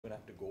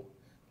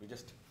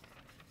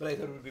But I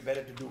thought it would be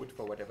better to do it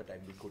for whatever time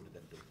we could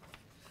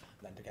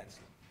than to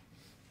cancel.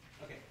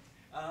 Okay.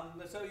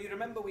 So you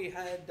remember we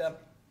had our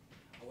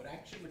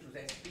action, which was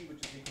SP,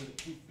 which is equal to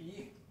 2p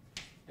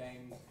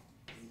times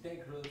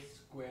integral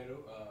square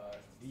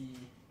d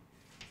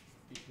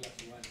p plus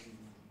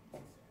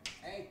 1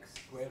 x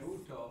square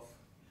root of,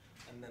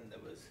 and then there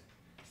was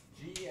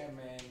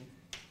gmn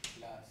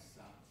plus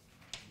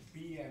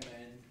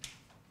bmn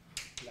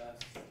plus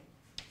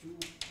 2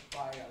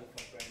 pi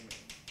alpha prime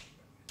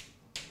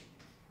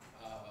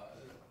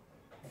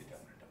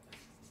determinant of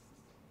this.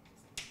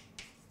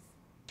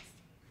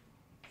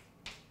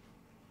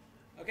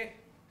 Okay.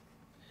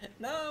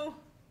 Now,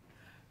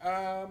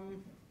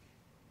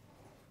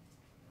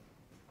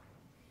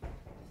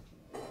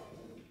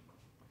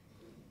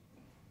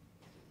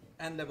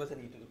 and there was an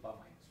e to the power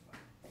minus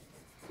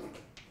 1.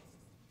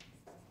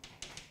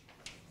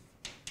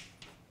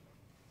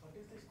 What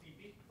is this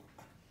TP?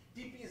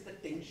 TP is the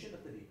tension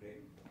of the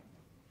membrane.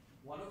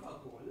 One of our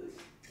goals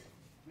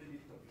will be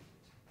to complete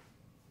it.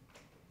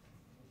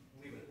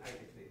 We will. I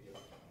will explain to you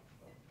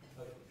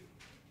how to complete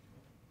it.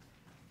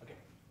 Okay.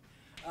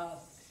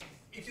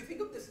 If you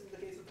think of this in the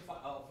case of the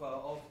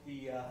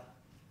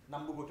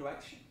number go to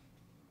action,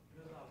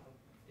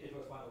 it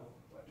was 1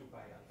 over 2 pi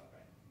alpha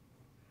prime.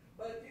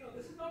 But you know,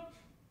 this is not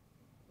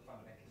the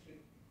fundamental string.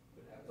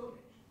 It will have its own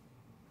range.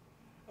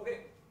 Okay.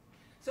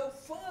 So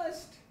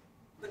first,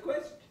 the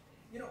question,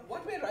 you know,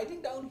 what we're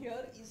writing down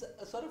here is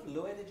a sort of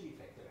low energy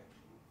effective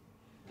action.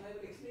 And I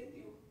will explain to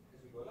you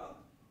as we go along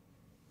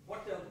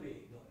what terms we're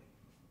ignoring.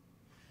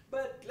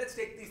 But let's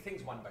take these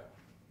things one by one.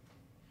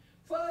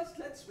 First,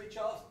 let's switch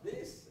off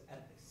this and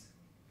this.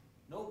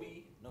 No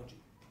B, no G.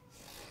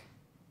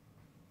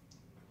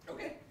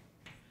 Okay?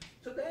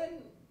 So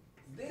then,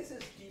 this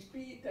is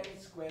Tp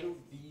times square root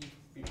d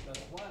p plus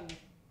 1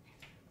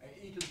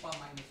 e to the power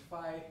minus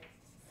 5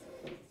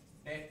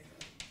 net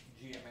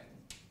gmn.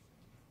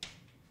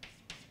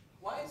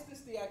 Why is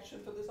this the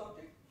action for this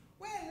object?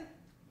 Well,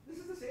 this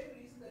is the same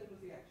reason that it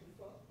was the action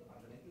for the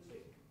fundamental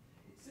string.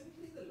 It's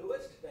simply the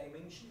lowest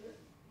dimensional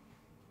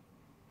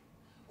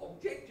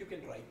object you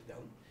can write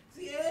down. It's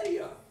the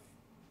area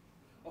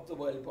of the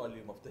world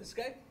volume of this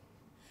guy.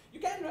 You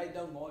can write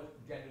down more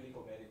generally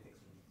covariant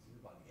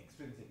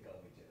extrinsic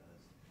curvatures,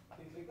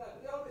 things like that,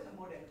 but they always have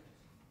more derivatives.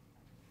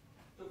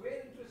 So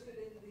we're interested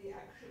in the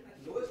action at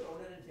lowest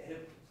order and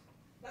derivatives.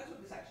 That's what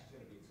this action is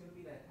going to be. It's going to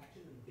be an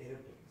action in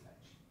derivative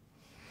expansion.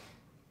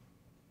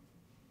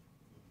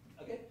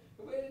 Okay?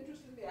 So we're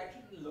interested in the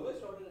action in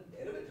lowest order and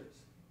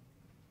derivatives.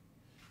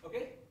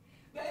 Okay?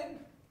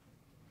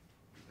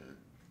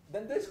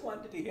 Then this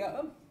quantity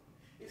here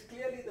is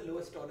clearly the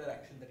lowest order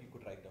action that you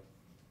could write down.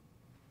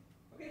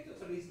 Okay, so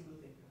it's a reasonable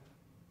thing to have.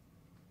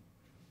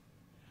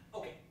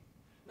 Okay,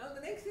 now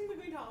the next thing we're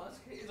going to ask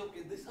is,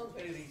 okay, this sounds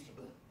very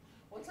reasonable.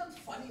 What sounds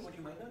funny, what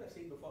you might not have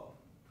seen before,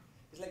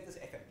 is like this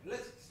Fm.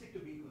 Let's stick to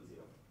B equals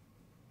 0.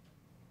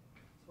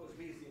 Suppose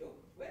B is 0.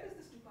 Where does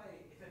this 2 pi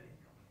Fm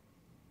come?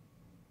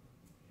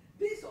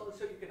 This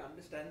also you can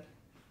understand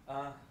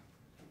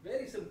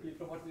very simply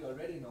from what we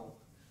already know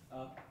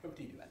from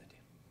T duality.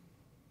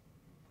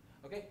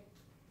 Okay.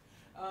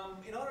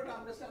 In order to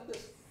understand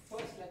this,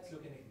 first let's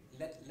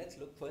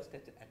look first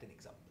at an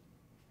example.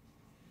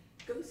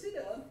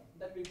 Consider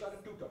that we've got a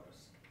two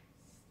torus.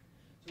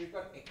 So we've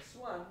got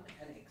x1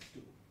 and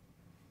x2.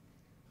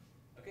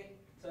 Okay,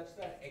 such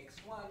that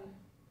x1,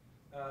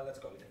 let's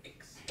call it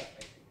x,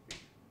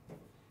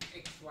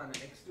 x1 and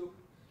x2,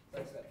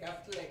 such that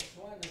capital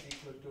X1 is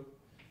equal to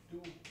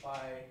 2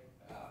 pi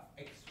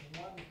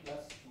x1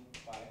 plus 2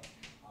 pi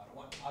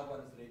r1. R1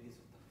 is the radius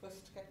of the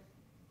first guy.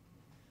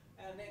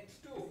 And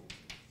x2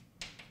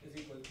 is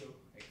equal to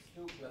x2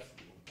 plus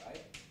 2 pi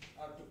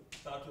r2.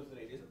 So r2 is the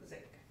radius of the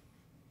second guy.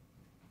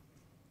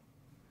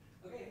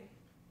 Okay.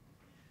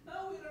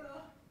 Now we're on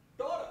a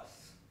torus.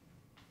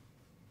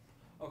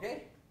 Okay.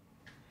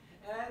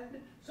 And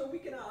so we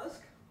can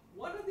ask,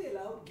 what are the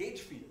allowed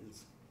gauge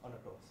fields on a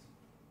torus?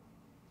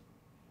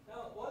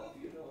 Now, all of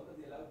you know that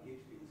the allowed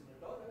gauge fields in a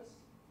torus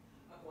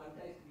are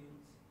quantized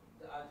units.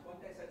 They are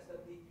quantized such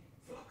that the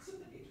flux of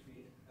the gauge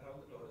field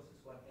around the torus is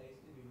quantized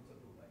in units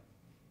of 2 pi.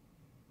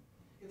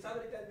 Can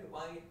somebody tell me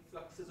why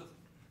fluxes of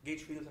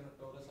gauge fields on a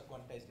torus are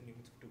quantized in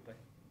units of 2 pi?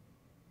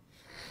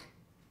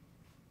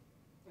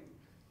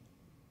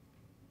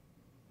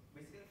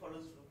 Basically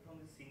follows from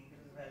the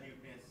single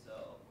valuedness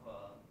of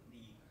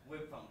the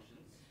wave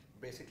functions.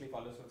 Basically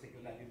follows from single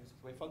valuedness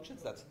of wave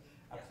functions. That's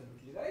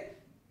absolutely right.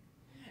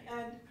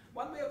 And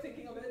one way of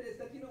thinking of it is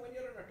that, you know, when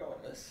you're in a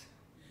torus,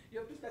 you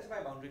have to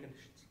specify boundary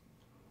conditions.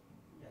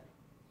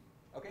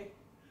 Yeah. Okay?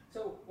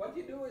 So what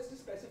you do is to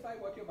specify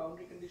what your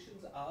boundary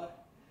conditions are.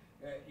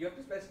 You have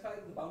to specify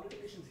the boundary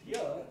conditions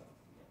here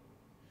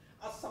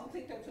are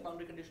something times the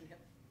boundary condition here.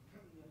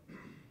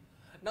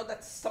 Now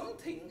that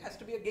something has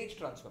to be a gauge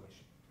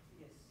transformation.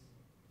 Yes.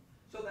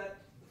 So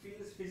that the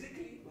field is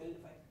physically well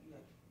defined. Yeah.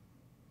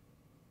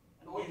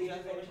 And all Gauge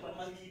gauges transformation are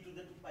must be to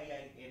the 2 pi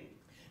I n.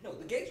 No,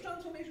 the gauge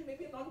transformation may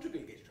be a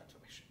non-trivial gauge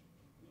transformation.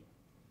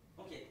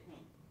 Yeah. Okay.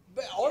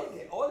 But all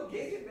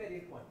gauge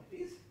invariant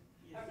quantities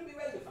have to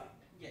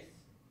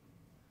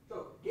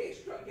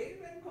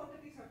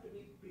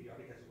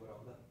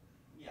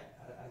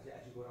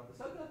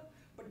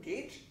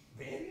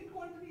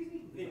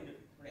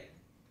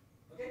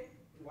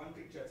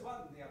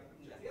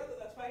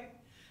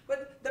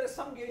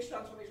some gauge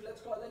transformation,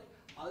 let's call it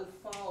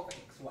alpha of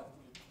x1,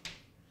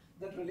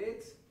 that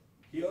relates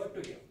here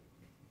to here.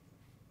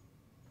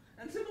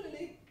 And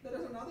similarly, there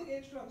is another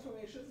gauge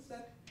transformation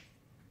that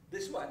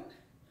this one,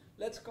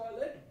 let's call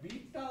it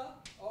beta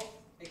of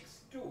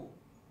x2,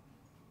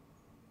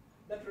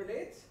 that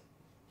relates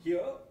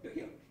here to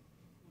here.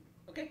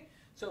 Okay?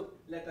 So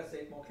let us say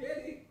it more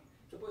clearly.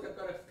 Suppose I've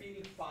got a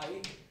field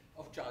phi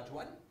of charge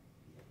 1.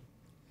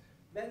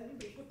 Then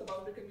we put the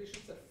boundary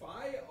conditions at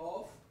phi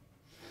of,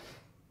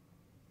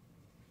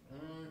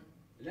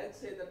 let's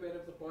say that we're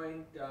at the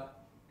point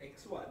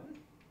x1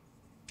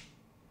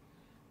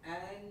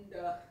 and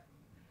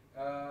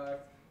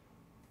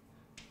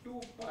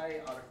 2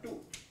 pi r2.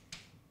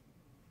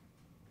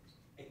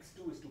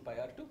 x2 is 2 pi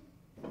r2.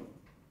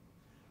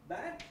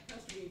 That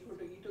has to be equal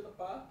to e to the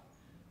power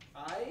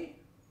I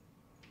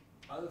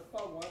alpha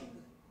of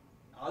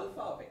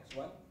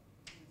x1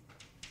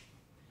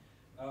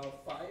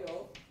 phi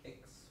of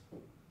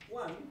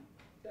x1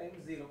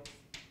 times 0.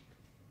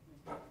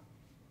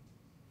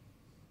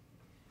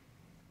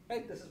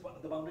 Right, this is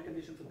the boundary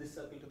condition for this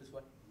circle to this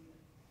one.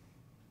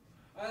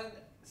 And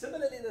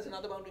similarly, there's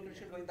another boundary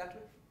condition going that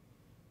way.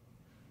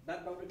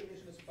 That boundary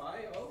condition is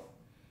phi of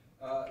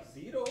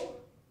 0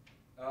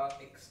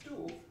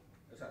 x2,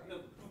 sorry, No,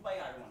 2 pi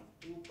r1.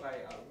 2 pi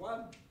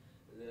r1,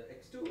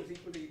 x2 is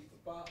equal to e to the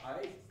power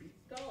I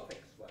beta of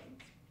x1,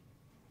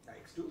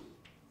 x2,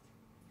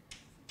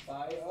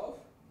 phi of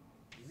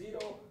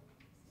 0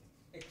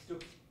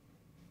 x2.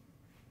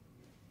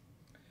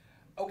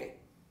 Okay.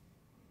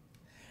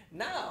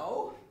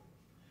 Now,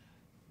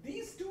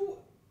 these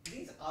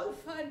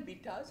alpha and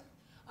betas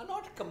are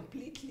not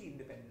completely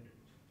independent of each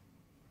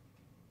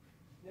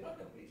other. They're not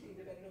completely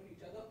independent of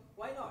each other.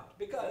 Why not?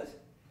 Because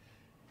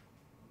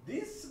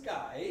this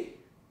guy,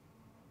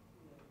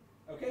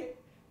 okay,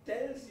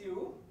 tells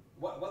you,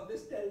 what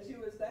this tells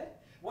you is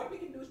that what we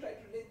can do is try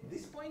to relate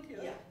this point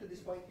here to this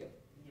point here.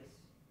 Yes.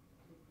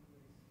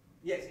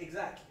 Yes,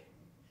 exactly.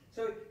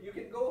 So you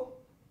can go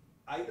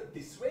either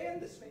this way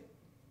and this way,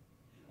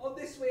 or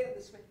this way and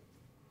this way.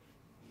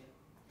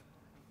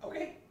 Yeah.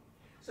 Okay?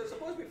 So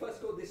suppose we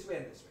first go this way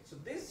and this way. So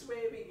this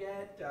way we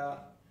get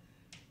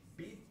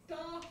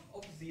beta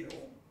of 0.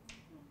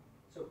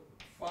 So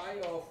phi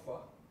of,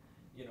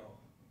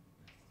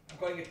 I'm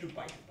calling it 2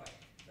 pi, 2 pi.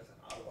 That's an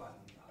R1,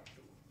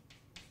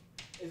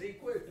 R2. Is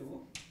equal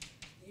to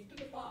e to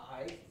the power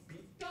I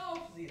beta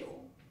of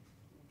 0.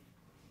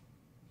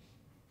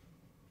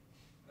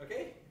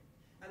 Okay?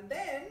 And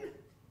then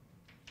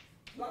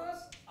plus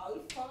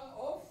alpha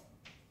of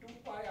 2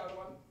 pi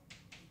R1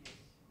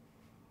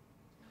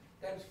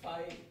 times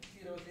phi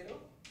 0, 0.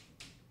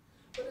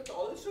 But it's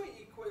also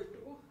equal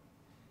to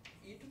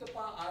e to the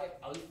power I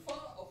alpha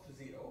of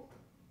 0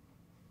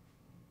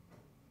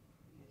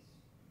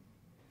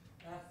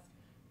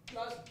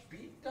 plus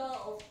beta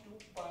of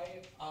 2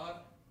 pi r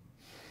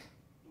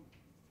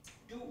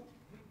 2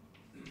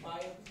 pi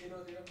of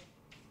 0, 0.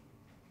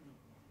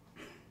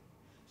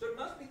 So it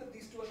must be that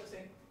these two are the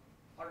same.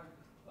 Or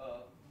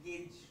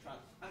gauge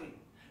trans. I mean,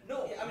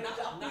 No, yeah, I mean,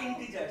 up to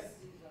integers.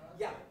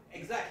 Yeah,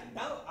 exactly.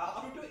 Now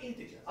up to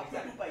integers. Up to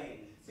 2 pi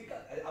n.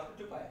 Because, up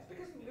to 2 pi s.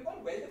 Because we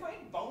want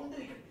well-defined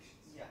boundary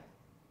conditions. Yeah.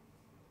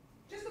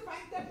 Just the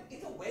fact that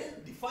it's a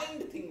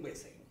well-defined thing we're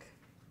saying.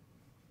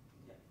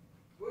 Yeah.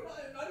 We're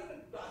not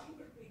even asking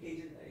for it to be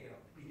gauged,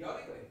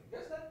 periodic or anything.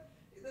 Just that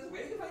there's a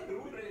well-defined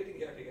rule relating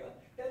here to here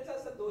tells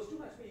us that those two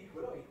must be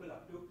equal or equal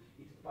up to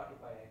e to the power 2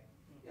 pi n.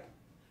 Yeah.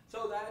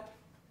 So that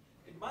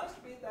it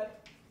must be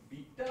that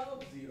beta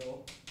of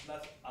 0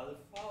 plus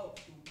alpha of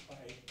 2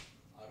 pi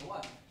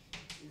r1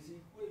 is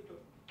equal to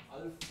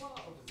alpha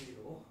of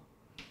 0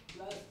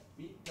 plus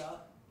beta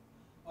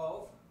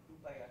of 2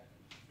 pi r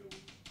 2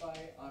 pi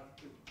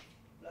r2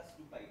 plus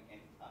 2 pi n.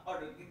 Or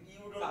you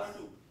don't Plus. want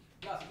to.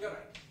 plus, you're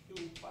right,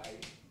 2 pi.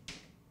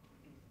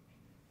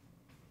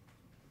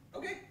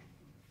 Okay?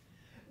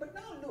 But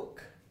now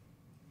look,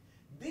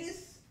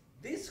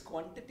 this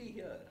quantity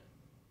here,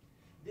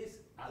 this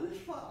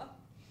alpha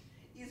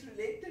is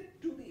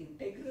related to the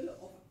integral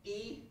of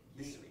A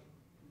this way.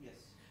 Yes.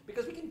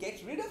 Because we can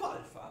get rid of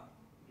alpha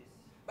Yes.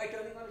 by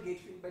turning on a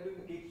gauge field, by doing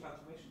a gauge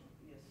transformation.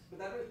 Yes. But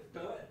that will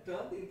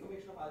turn the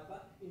information of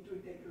alpha into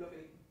integral of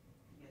A.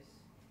 Yes.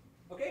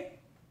 Okay?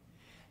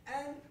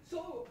 And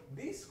so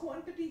this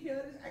quantity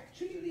here is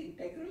actually the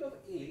integral of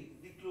A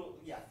The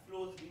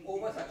flows in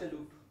over the- such a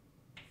loop.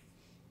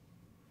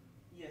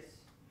 Yes.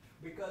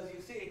 Because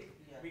you see,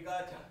 Yeah. we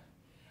got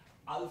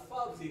alpha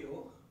of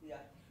 0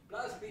 Yeah.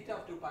 plus beta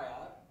of 2 pi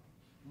r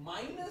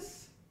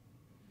minus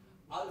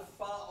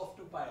alpha of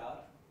 2 pi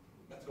r,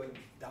 that's going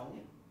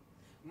down,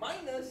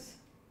 minus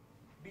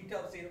beta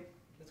of 0,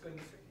 that's going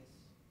this way. Yes.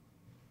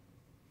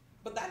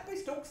 But that by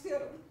Stokes'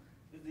 theorem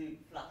Is the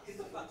flux. is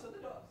the flux of the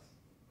torus.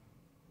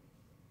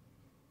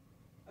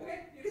 Okay,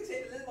 you can say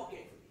it a little more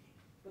carefully,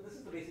 but this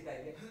is the basic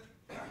idea.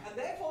 And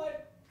therefore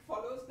it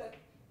follows that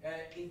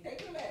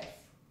integral f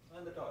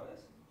on the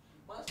torus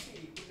must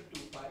be equal to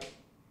 2 pi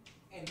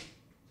n.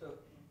 So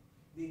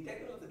the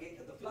integral of the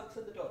flux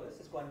of the torus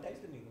is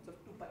quantized in units of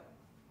 2 pi.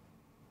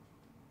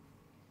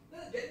 The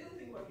general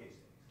thing about gauge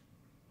theory.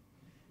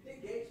 You take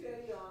gauge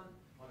theory on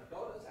a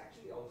torus,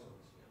 actually also on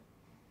a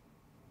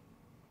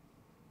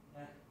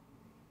sphere.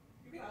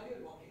 You can argue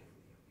it more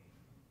carefully.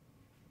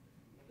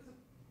 There's a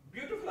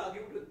beautiful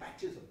argument with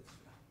patches of the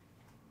sphere.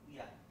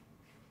 Yeah.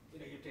 You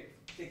know, you take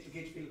the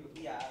gauge field with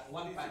Yeah.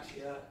 one patch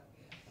here,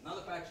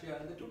 another patch here,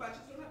 and the two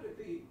patches don't have to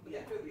agree, but they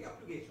have to agree up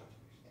to gauge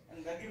transformation.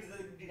 And that gives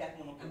the Dirac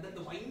monochrome. And then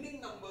the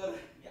winding number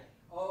Yeah.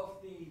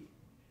 of the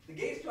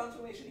gauge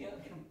transformation here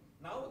can,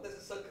 now there's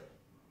a circle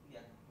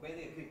Yeah. where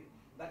they agree.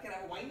 That can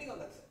have a winding on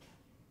that circle.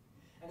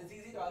 And it's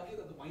easy to argue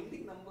that the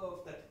winding number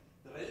of that,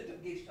 the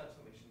relative gauge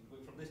transformation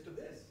going from this to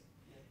this,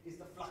 is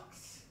the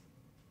flux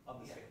of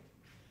the sphere.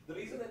 The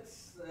reason it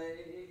is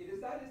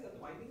that the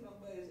winding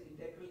number is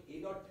integral A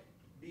dot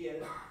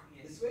dl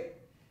this way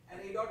and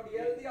A dot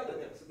dl the other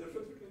way. So the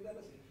difference between them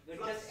is You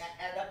flux. just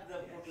add up the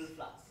total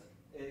flux.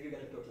 You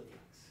get a total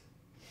flux.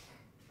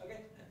 Okay.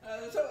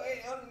 So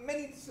on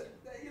many,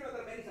 there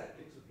are many such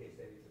tricks with case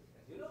theories.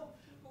 As you know,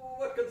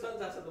 what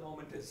concerns us at the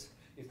moment is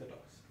the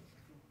torus.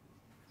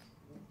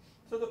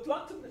 So the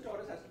flux in the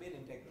torus has to be an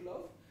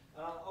integral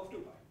of 2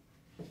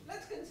 pi.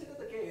 Let's consider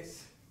the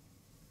case.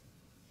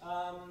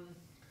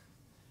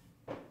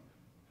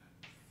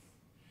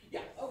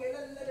 Okay,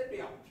 let it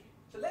be arbitrary.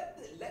 So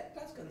let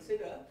us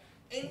consider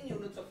n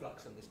units of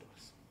flux in this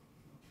torus.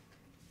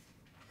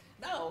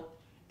 Now,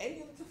 n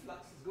units of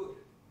flux is good,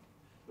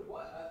 but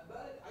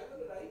I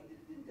want to write it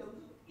in terms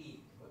of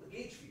E, or the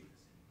gauge fields.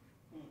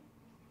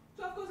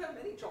 So of course I have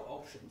many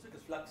options,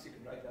 because flux you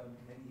can write down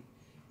many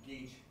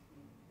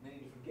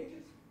different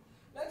gauges.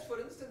 Let's for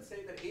instance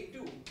say that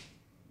A2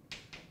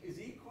 is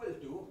equal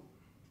to,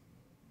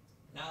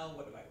 now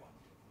what do I want?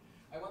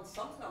 I want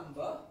some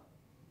number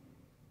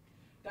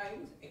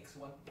times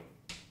x1.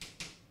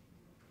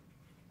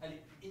 I'll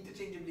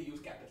interchangeably use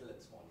capital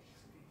and small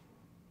x.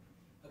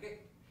 Okay?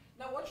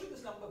 Now what should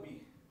this number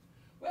be?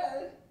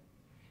 Well,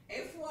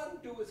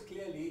 f12 is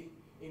clearly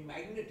in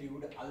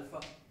magnitude alpha.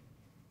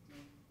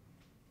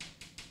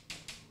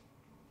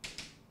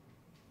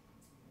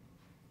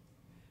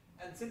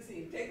 And since the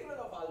integral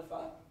of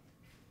alpha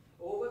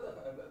over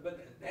but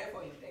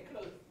therefore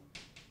integral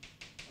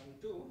on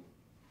 2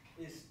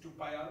 is 2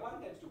 pi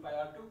r1 times 2 pi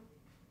r2.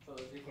 So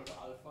it's equal to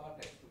alpha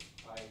times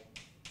 2 pi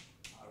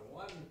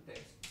r1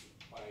 times 2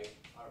 pi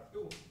r2.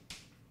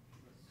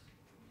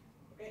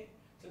 Okay?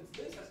 Since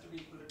this has to be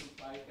equal to 2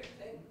 pi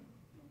times n,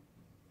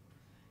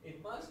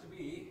 it must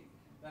be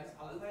that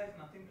Alpha has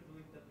nothing to do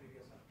with the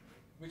previous alpha.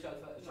 which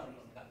alpha is No,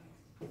 nothing.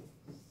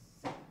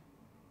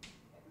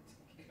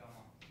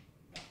 Gamma.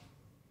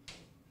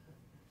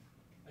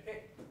 Okay?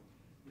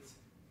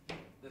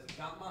 This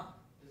gamma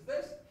is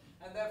this,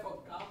 and therefore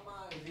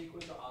gamma is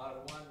equal to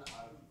r1,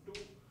 r2,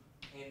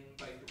 n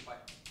by 2 pi.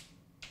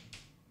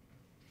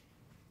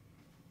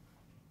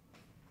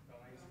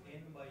 Gamma is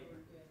n by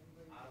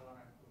R1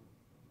 and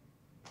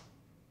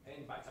 2.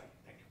 N by, sorry,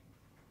 thank you.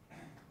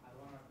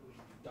 R1 and 2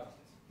 into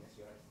Downstairs. Yes,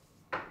 you're right.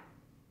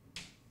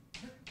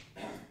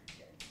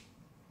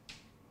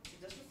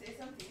 Just to say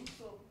something,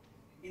 so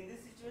in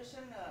this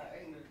situation,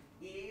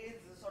 A is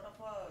sort of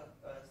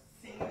a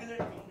singular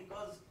thing,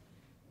 because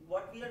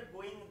what we are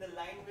going, the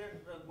line we are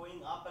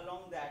going up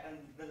along that, and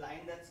the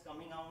line that's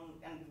coming out,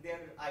 and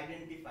they're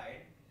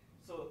identified.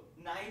 So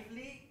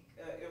naively,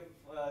 if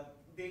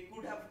they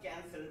could have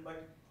cancelled,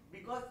 but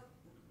because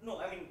no,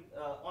 I mean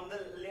on the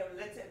left,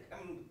 let's say,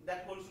 I mean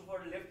that holds true for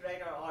left,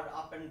 right, or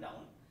up and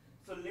down.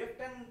 So left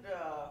and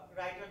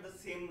right are the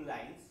same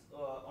lines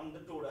on the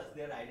torus;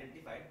 they are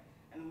identified,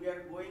 and we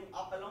are going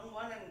up along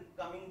one and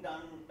coming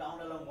down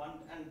along one,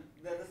 and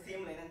they're the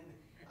same line. And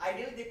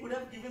ideally, they could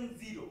have given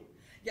 0.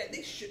 Yeah,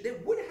 they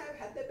would have,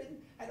 had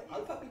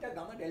alpha, beta,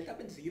 gamma, delta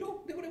been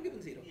 0, they would have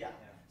given 0. Yeah.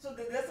 So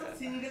there's some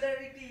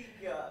singularity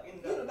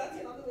in the. That's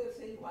another way of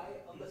saying why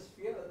on the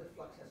sphere the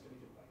flux has to be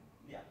 2 pi.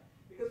 Yeah.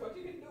 Because what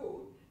you can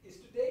do is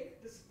to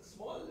take this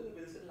small little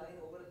Wilson line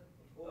over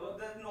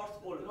The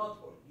North Pole. the North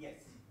Pole.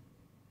 Yes.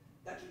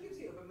 That should give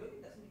 0, but maybe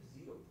it doesn't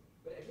give 0.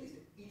 But at least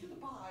e to the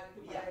power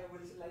 2 pi Yeah.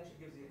 Wilson line should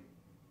give 0.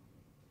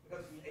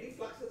 Because any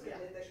flux that's Yeah.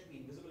 there should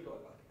be invisible to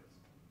all particles.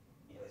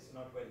 Yes. It's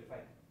not well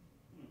defined.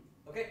 Hmm.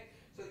 Okay?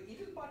 So e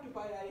to the power 2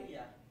 pi I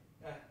Yeah.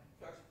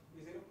 flux be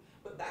 0.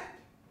 But that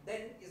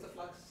then is the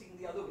flux seeing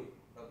the other way.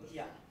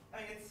 Yeah.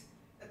 I mean,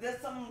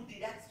 there's some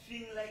Dirac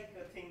string like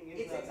thing in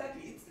It's the.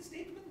 exactly. It's the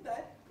statement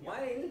that Yeah.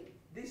 while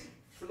this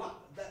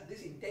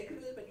this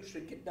integral, when you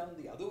shrink it down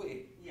the other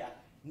way, Yeah.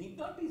 need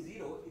not be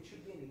 0. It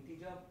should be an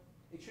integer.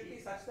 It should be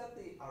such that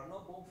the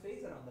Arnaud-Bohm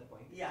phase around that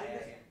point. Yeah. is Yeah.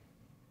 indifferent.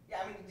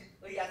 Yeah. I mean,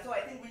 yeah. So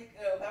I think we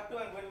have to,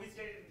 and when we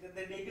studied,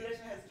 the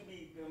regulation has to be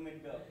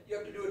made. You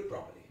have to do it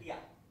properly. Yeah.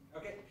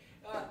 Okay.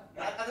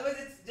 Otherwise,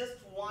 it's just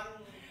one.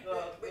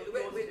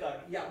 Closed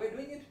curve. Yeah, we're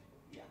doing it.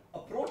 Yeah.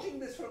 Approaching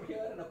this from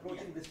here and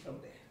approaching this from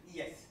there.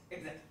 Yes.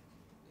 Exactly.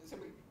 So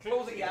we're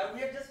closing it. Yeah.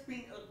 We are just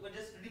we're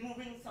just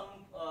removing some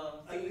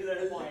A singular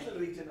point. little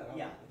region around.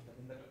 Yeah.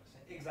 In the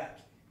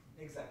exactly.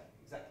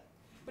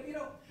 But you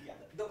know, Yeah.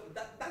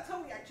 that's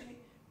how we actually.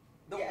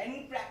 Yeah.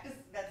 In practice,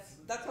 that's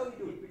That's how you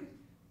do it, because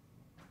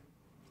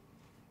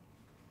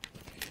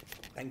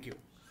Thank you.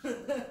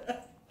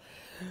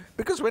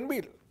 Because when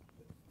we,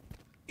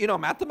 you know, a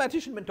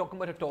mathematician when talking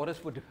about a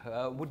torus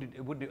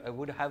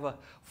would have a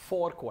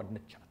 4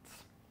 coordinate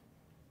charts.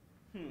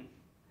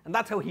 And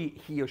that's how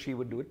he or she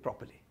would do it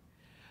properly.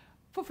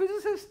 For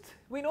physicists,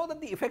 we know that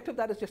the effect of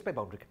that is just by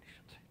boundary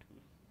conditions. Right?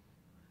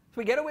 So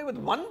we get away with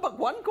one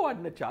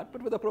coordinate chart,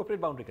 but with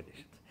appropriate boundary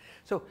conditions.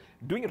 So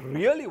doing it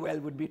really well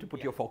would be to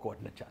put your 4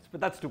 coordinate charts,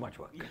 but that's too much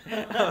work.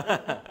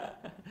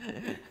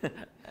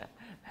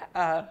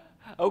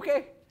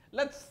 Okay,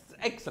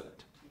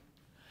 excellent.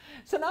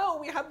 So now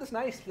we have this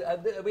nice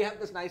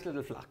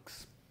little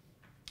flux.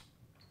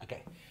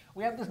 Okay,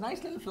 we have this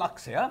nice little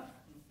flux here,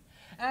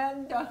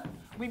 and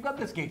we've got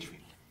this gauge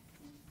field.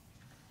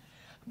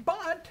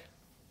 But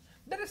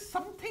there is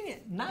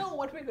something. Now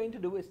what we're going to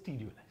do is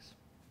t-dualize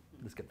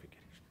this configuration.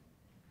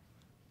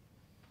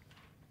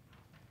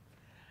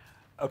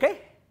 Okay,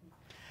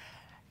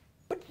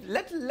 but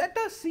let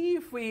us see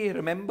if we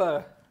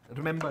remember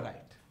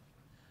right.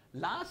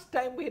 Last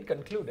time we had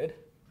concluded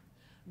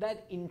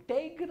that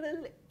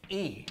integral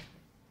A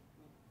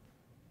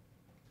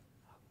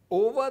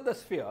over the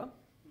sphere,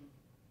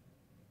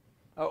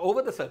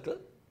 over the circle,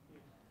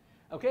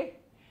 okay,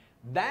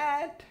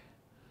 that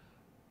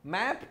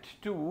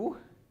mapped to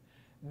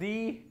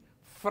the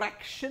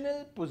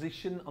fractional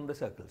position on the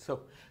circle.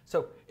 So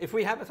if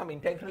we have some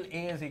integral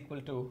A is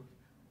equal to,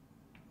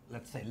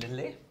 let's say, little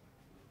a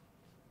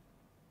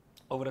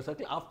over a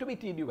circle, after we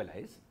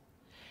t-dualize,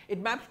 it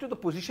maps to the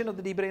position of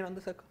the d brane on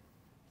the circle.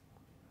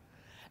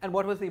 And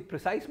what was the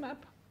precise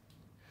map?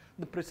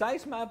 The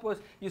precise map was,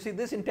 you see,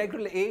 this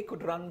integral A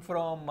could run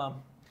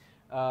from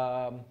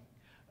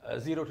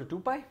 0 to 2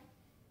 pi.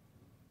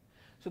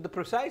 So the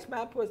precise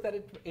map was that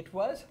it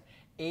was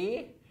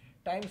A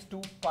times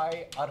 2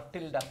 pi r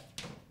tilde,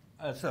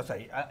 A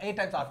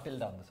times r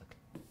tilde on the circle.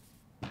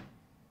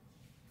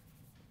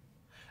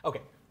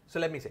 Okay, so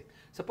let me say,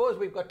 suppose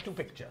we've got 2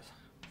 pictures.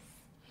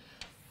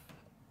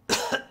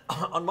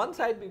 On one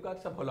side we've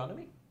got some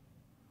holonomy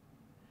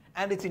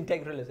and its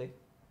integral is A.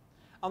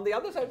 On the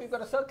other side we've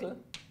got a circle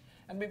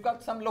and we've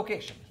got some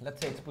location, let's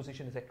say its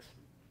position is x.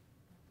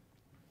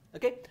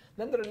 Okay,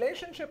 then the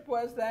relationship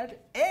was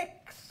that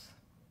x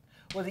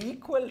was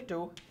equal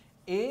to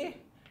A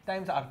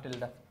times r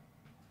tilde,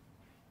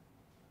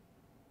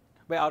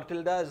 where r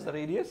tilde is the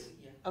radius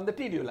on the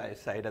t-dualized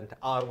side and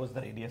r was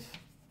the radius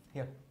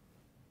here.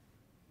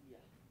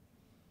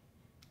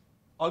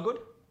 All good?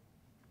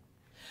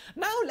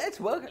 Now let's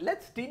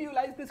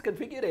t-dualize this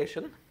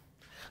configuration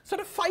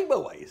sort of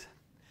fiber-wise,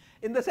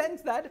 in the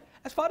sense that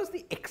as far as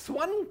the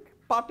x1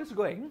 part is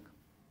going,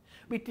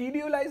 we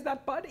t-dualize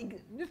that part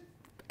just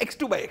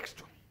x2 by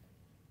x2.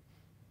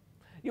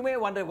 You may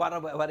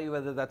worry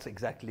whether that's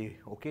exactly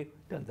okay.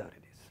 Turns out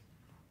it is.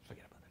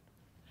 Forget about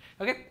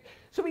that. Okay,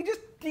 so we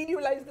just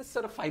t-dualize this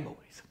sort of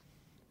fiber-wise.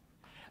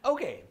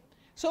 Okay,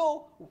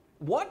 so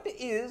what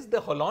is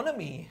the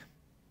holonomy?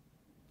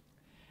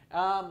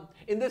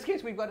 In this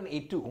case, we've got an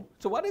A2.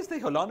 So what is the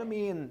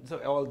holonomy in, so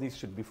all these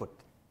should be for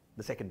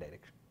the second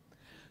direction.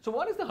 So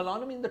what is the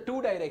holonomy in the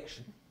 2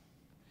 direction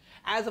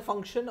as a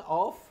function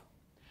of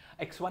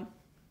x1?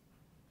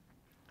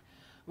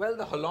 Well,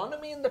 the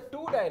holonomy in the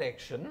 2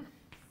 direction,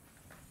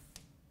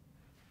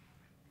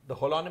 the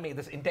holonomy,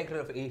 this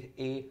integral of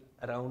A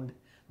around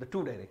the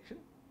 2 direction,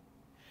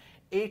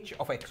 h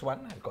of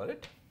x1, I'll call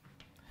it,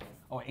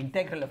 or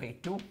integral of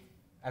A2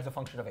 as a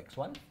function of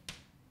x1.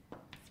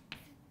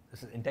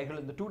 This is integral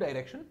in the 2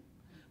 direction,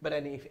 but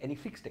any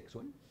fixed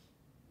x1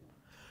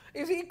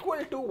 is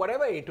equal to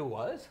whatever A2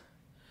 was.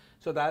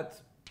 So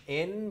that's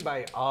n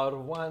by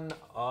r1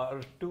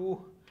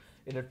 r2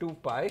 in a 2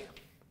 pi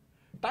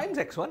times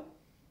x1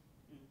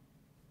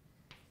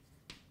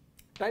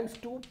 times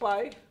 2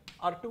 pi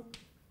r2.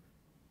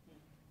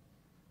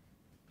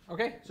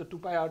 Okay, so 2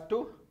 pi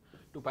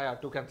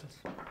r2 cancels.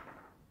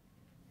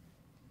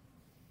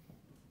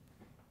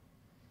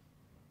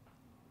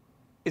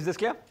 Is this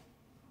clear?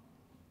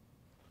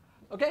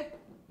 Okay,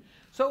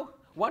 so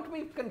what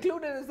we've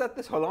concluded is that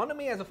this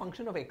holonomy as a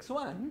function of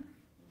x1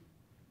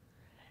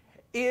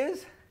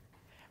 is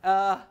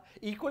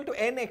equal to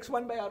n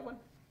x1 by r1.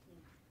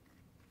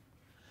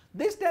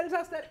 This tells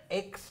us that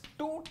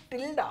x2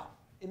 tilde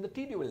in the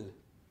t-dual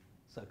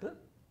circle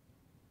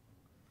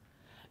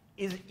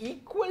is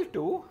equal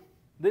to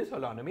this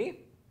holonomy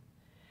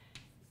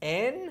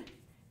n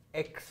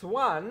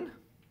x1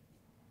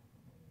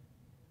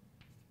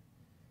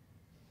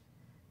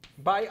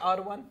 by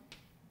r1.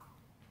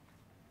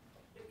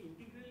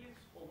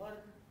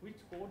 Which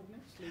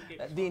coordinates?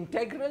 Like The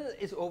integral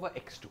is over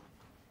x2.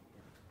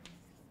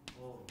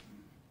 Oh.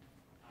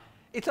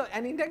 It's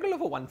an integral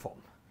of a one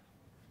form.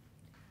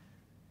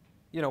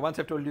 You know, once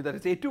I've told you that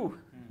it's A2,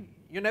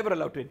 you're never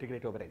allowed to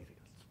integrate over anything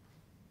else.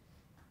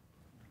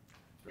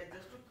 Yeah,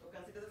 just to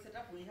consider the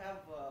setup, we have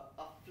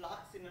a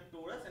flux in a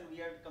torus and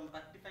we are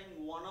compactifying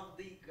one of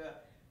the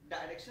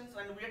directions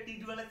and we are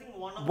t-dualizing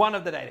one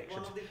of the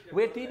directions.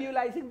 We're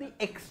t-dualizing the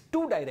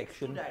x2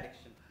 direction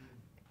direction.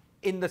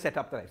 in the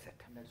setup that I set.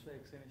 That's why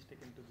xn is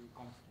taken to be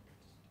constant.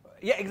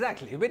 Yeah,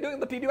 exactly. We're doing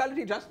the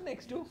t-duality just in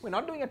x2. We're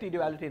not doing a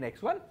t-duality in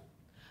x1.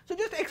 So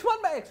just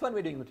x1 by x1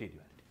 we're doing the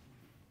t-duality.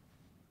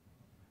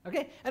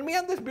 Okay, and we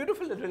have this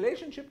beautiful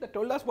relationship that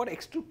told us what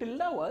x2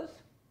 tilde was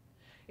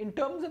in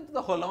terms of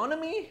the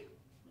holonomy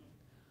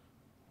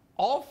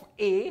of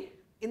A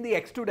in the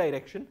x2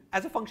 direction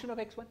as a function of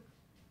x1.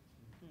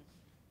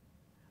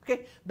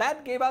 Okay,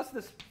 that gave us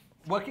this,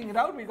 working it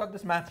out, we got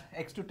this math,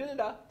 x2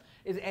 tilde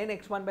is n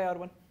x1 by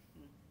r1.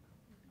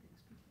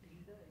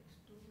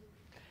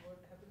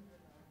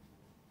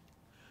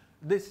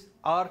 This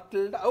r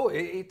tilde, oh,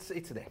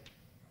 it's there.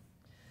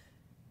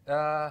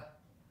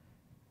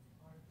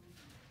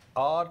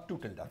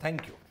 R2 tilde,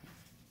 thank you.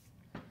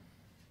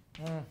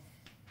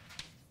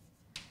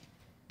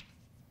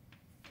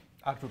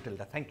 R2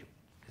 tilde, thank you.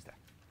 Is that?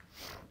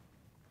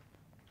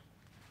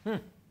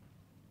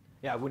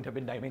 Yeah, I wouldn't have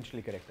been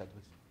dimensionally correct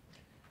otherwise.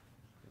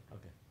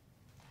 Okay.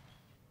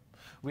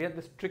 We had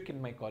this trick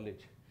in my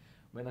college.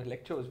 When a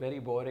lecture was very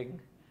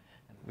boring,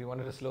 and we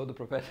wanted to slow the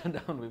professor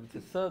down, we would say,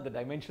 "Sir, the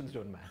dimensions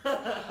don't match."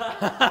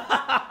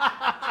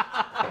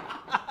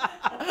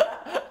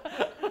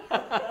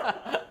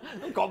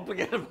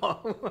 Complicated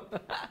form.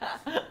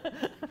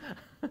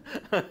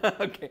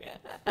 Okay.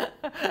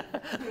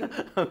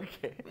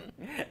 Okay.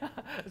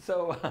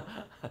 So,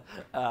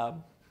 yeah,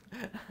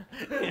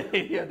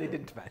 they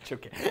didn't match.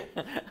 Okay.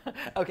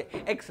 Okay.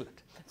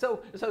 Excellent.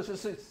 So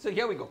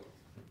here we go.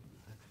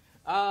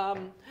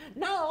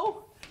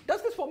 Now,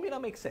 does this formula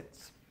make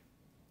sense?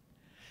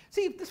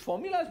 See, if this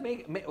formula is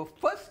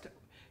first,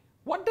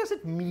 what does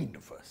it mean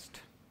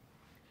first?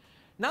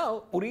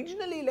 Now,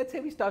 originally, let's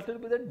say we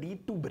started with a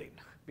D2 brane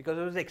because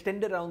it was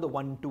extended around the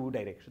 1-2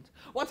 directions.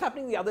 What's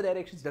happening in the other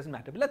directions doesn't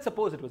matter. But let's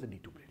suppose it was a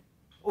D2 brane,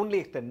 only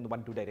extended in the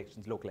 1-2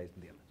 directions, localized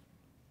in the others.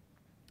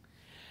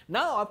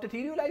 Now, after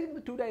t-dualizing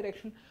the 2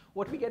 direction,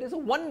 what we get is a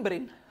 1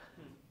 brane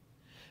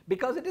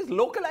because it is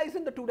localized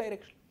in the 2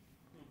 direction.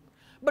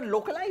 But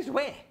localized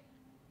where?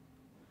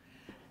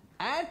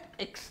 At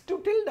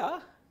x2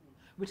 tilde,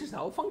 which is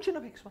now a function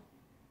of x1.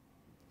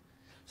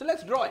 So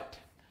let's draw it.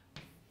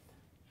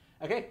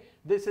 Okay,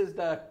 this is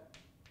the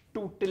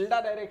 2 tilde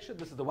direction,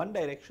 this is the 1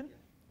 direction.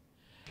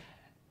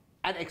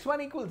 At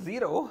x1 equals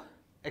 0,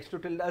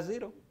 x2 tilde is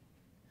 0.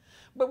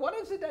 But what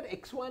is it at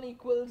x1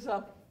 equals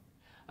 2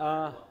 pi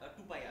r1.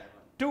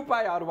 2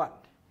 pi r1.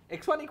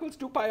 x1 equals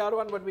 2 pi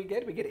r1, what we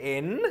get? We get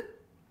n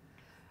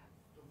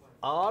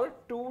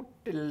r2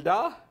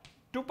 tilde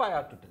 2 pi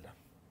r2 tilde.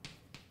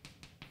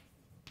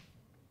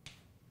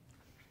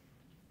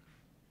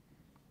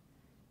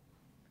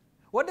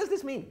 What does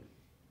this mean?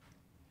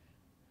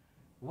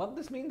 What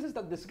this means is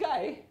that this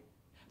guy,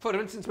 for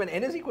instance, when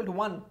n is equal to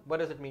 1, what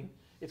does it mean?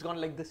 It's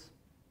gone like this.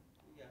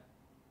 Yeah.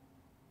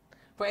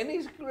 For n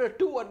is equal to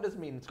 2, what does it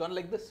mean? It's gone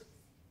like this.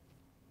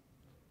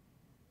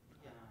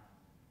 Yeah.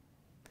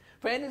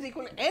 For n is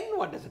equal to n,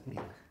 what does it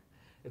mean?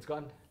 It's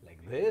gone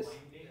like this,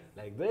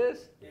 like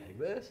this, like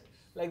this,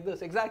 like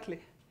this, exactly.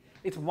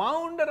 It's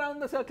wound around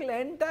the circle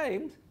n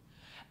times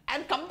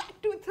and come back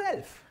to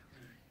itself.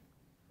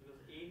 Because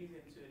A is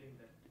ensuring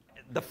that.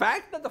 The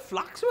fact that the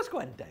flux was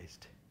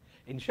quantized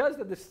ensures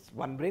that this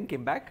 1 brane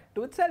came back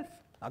to itself.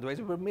 Otherwise,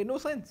 it would have made no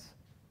sense.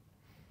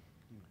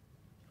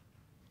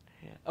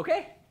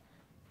 Okay?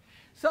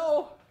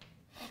 So,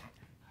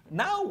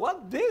 now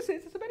what this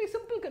is, it's a very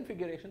simple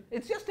configuration.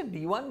 It's just a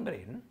D1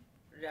 brane.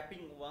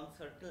 Wrapping one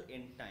circle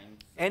n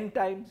times. N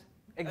times.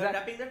 Exactly.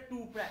 Wrapping the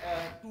two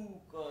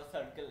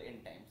circle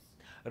n times.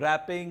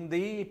 Wrapping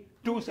the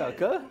 2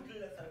 circle.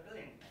 Circle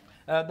n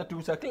times. The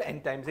 2 circle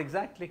n times,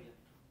 exactly.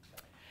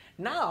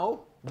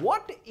 Now,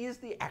 what is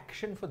the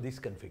action for this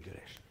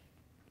configuration?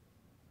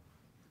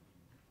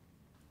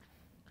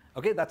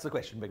 Okay, that's the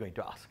question we're going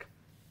to ask.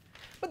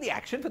 But the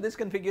action for this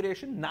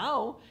configuration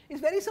now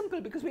is very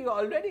simple because we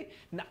already,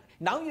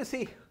 now you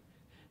see,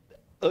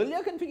 the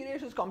earlier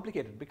configuration is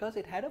complicated because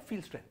it had a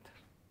field strength.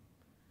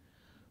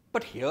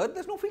 But here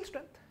there's no field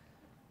strength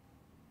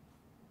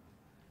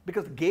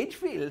because the gauge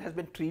field has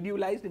been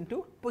tridualized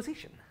into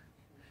position.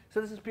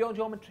 So this is pure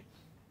geometry.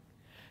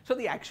 So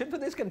the action for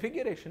this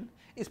configuration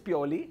is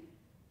purely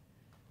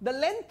the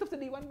length of the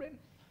D1 brane.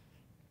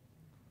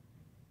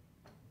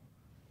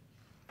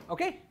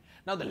 Okay?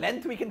 Now the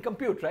length we can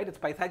compute, right? It's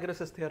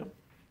Pythagoras' theorem.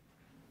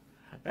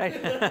 Right?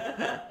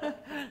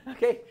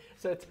 Okay?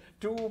 So it's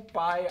 2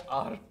 pi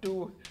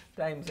r2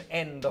 times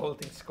n, the whole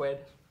thing squared.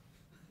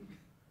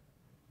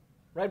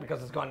 Right?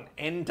 Because it's gone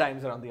n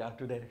times around the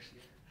r2 direction.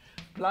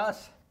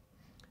 Plus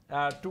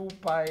 2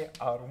 pi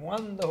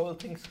r1, the whole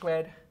thing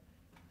squared.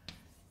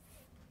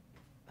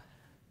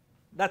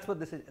 That's what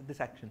this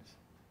action is.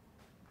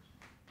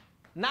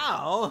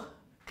 Now,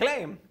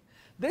 claim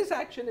this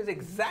action is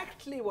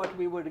exactly what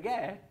we would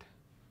get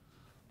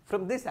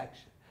from this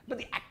action. But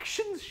the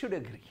actions should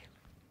agree.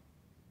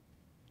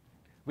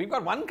 We've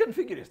got one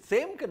configuration,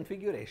 same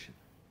configuration.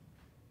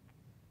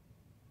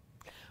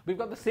 We've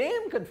got the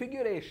same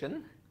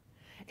configuration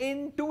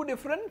in 2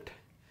 different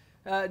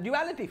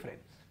duality frames.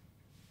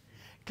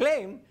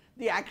 Claim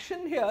the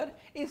action here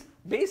is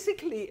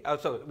basically,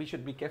 so we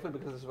should be careful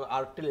because this is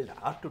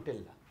R2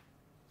 tilde.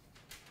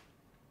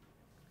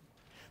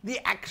 the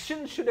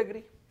actions should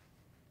agree.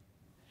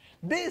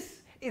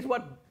 This is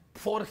what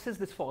forces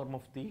this form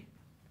of the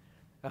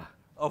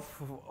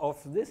of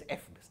this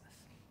F business.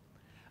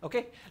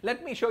 Okay,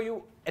 let me show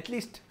you at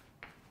least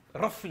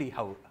roughly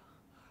how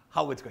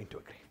it's going to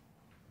agree.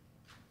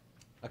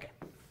 Okay,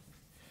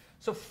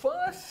 so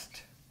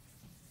first,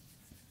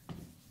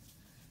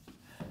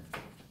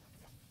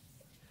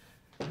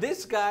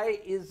 this guy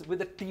is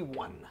with a T1.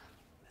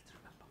 Let's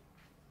remember,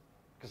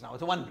 because now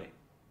it's a one brane.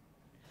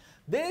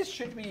 This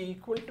should be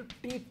equal to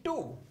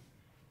T2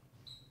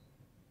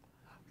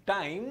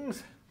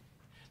 times,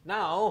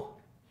 now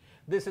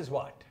this is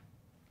what?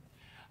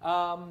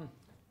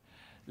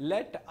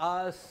 Let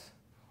us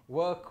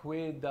work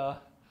with,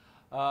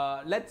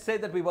 let's say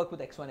that we work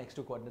with x1,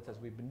 x2 coordinates as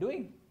we've been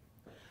doing.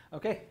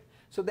 Okay,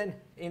 so then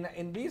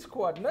in these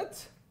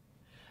coordinates,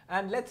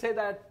 and let's say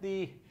that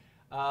the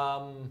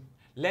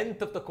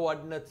length of the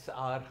coordinates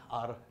are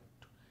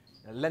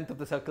length of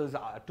the circles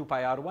are 2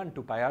 pi r1,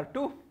 2 pi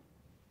r2.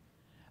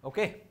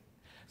 Okay,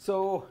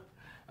 so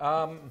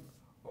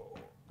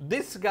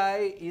this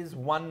guy is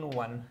 1,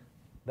 1,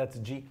 that's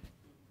G.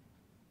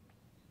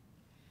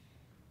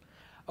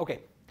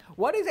 Okay,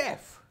 what is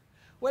F?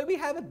 Well, we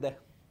have it there,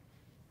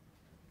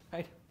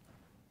 right?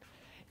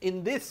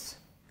 In this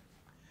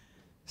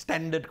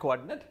standard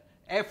coordinate,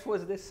 F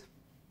was this.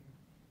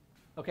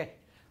 Okay,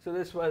 so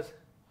this was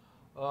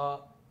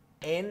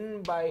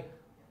n by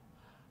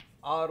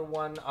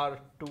r1,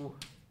 r2,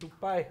 2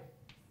 pi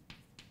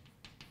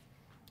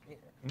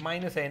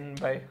minus n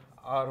by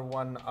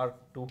r1,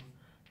 r2,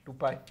 2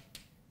 pi.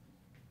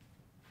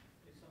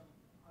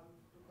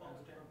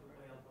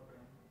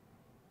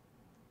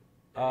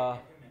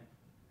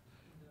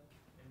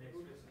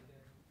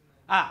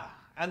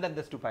 And then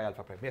this 2 pi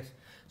alpha prime, yes.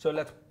 So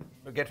let's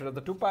get rid of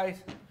the 2 pi's,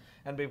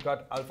 and we've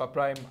got alpha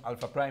prime,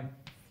 alpha prime.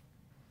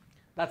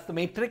 That's the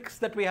matrix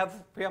that we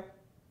have here.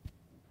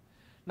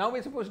 Now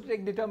we're supposed to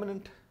take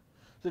determinant.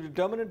 So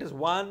determinant is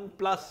 1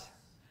 plus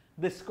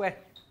this square.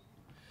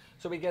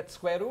 So we get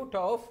square root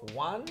of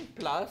 1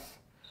 plus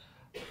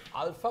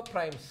alpha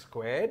prime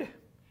squared,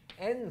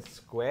 n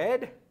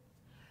squared,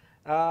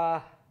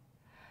 r1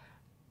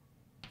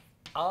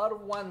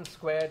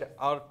 squared,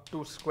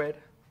 r2 squared.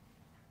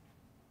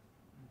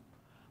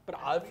 But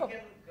alpha. We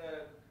can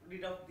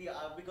rid of the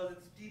R because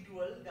it's T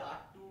dual, the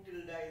R2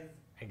 tilde is.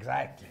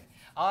 Exactly.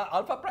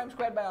 Alpha prime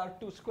squared by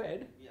r2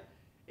 squared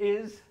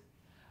is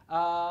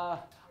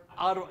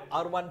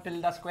r1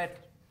 tilde squared.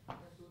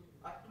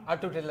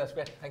 R2 tilde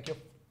squared. Thank you.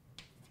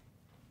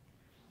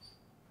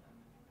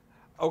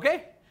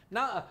 Okay.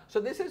 Now, so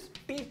this is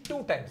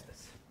T2 times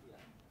this.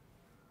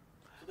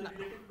 So the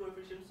relative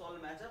coefficients all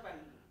match up, and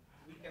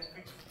we can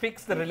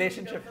fix the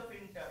relationship. In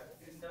terms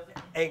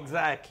of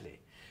Exactly.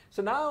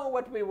 So now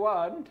what we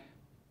want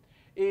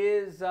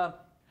is,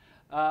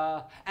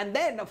 and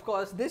then of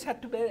course this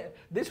had to be,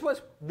 this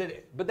was,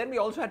 but then we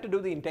also had to do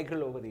the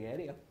integral over the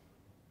area.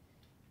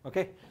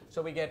 Okay,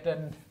 so we get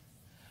an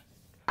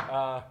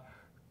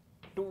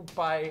 2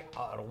 pi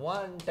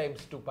r1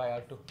 times 2 pi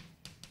r2.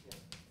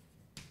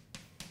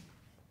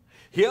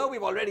 Here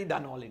we've already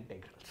done all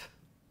integrals.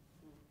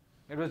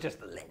 It was just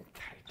the length,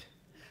 right?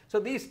 So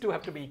these two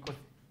have to be equal.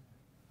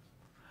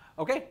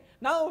 Okay,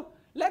 now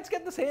let's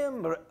get the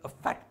same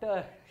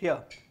factor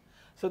here.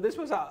 So this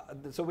was,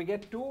 so we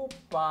get 2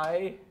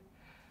 pi. You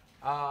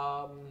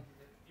can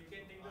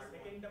take the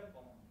second term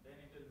common, then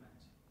it will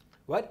match.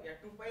 What? Yeah,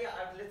 2 pi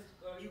R,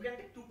 you can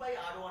take 2 pi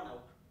R1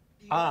 out.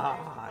 T1 times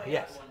 2 pi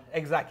Yes, R1.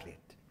 exactly,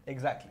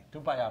 exactly.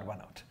 2 pi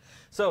r1 out.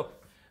 So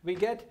we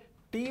get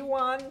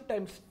T1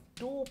 times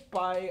 2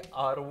 pi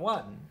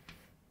r1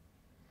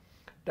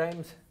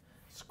 times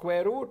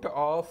square root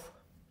of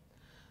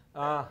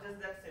Just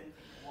that same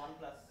thing, 1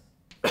 plus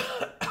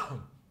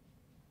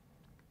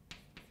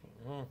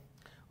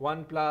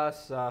 1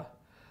 plus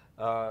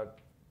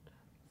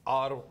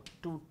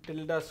r2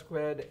 tilde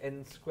squared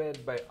n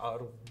squared by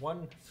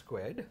r1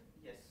 squared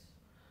yes.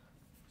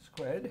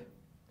 squared.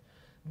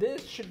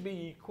 This should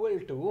be equal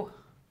to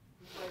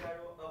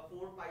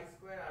 4 pi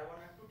square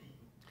R1 and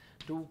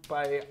 2 T2. 2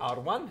 pi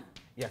r1.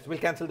 Yes, we'll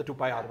cancel the 2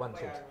 pi r1 2 pi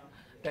so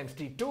R1. times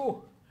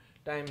t2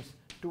 times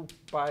 2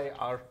 pi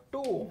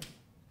r2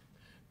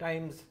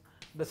 times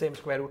the same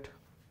square root.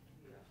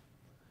 Yeah.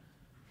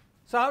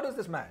 So how does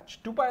this match?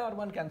 2 pi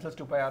r1 cancels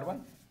 2 pi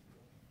r1.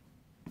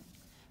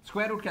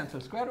 Square root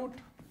cancels square root.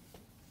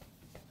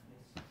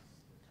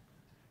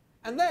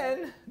 And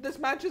then this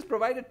matches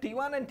provided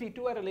T1 and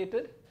T2 are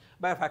related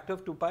by a factor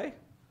of 2 pi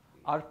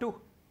r2.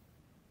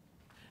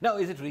 Now,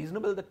 is it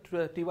reasonable that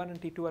T1 and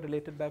T2 are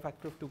related by a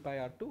factor of 2 pi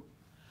r2?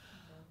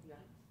 Yeah.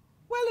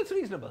 Well, it's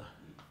reasonable.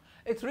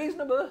 It's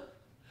reasonable,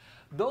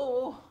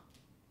 though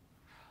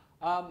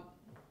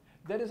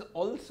there is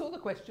also the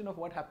question of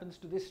what happens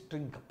to this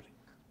string coupling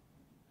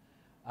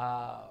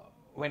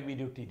when we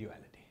do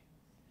T-duality.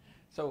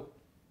 So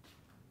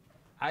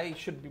I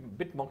should be a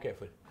bit more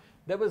careful.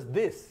 There was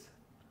this.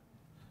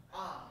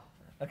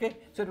 Okay,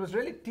 so it was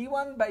really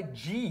T1 by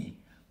G,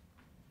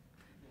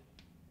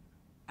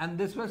 and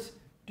this was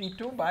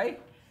T2 by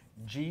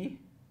G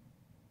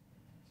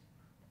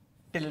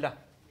tilde.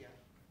 Yeah.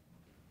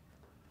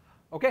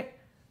 Okay?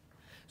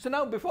 So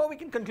now before we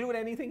can conclude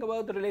anything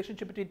about the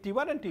relationship between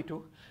T1 and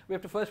T2, we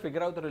have to first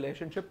figure out the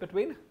relationship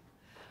between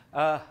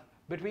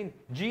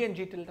G and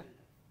G tilde.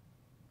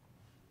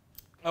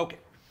 Okay,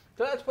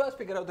 so let's first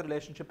figure out the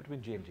relationship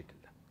between G and G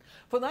tilde.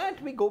 For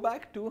that we go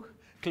back to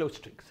closed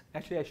strings.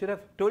 Actually I should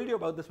have told you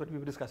about this when we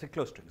were discussing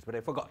closed strings, but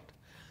I forgot.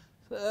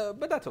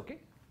 But that's okay,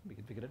 we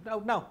can figure it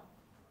out now.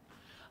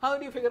 How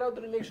do you figure out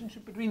the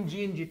relationship between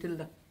G and G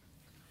tilde?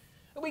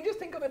 We just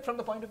think of it from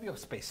the point of view of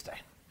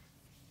space-time.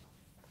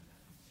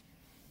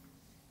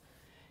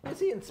 You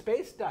see, in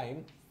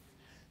space-time,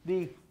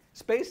 the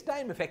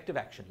space-time effective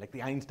action, like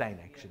the Einstein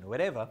action or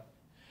whatever,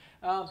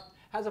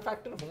 has a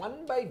factor of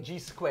 1 by g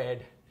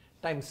squared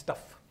times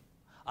stuff,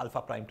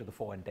 alpha prime to the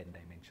 4 and 10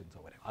 dimensions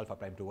or whatever, alpha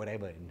prime to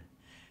whatever in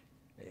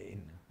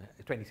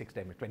 26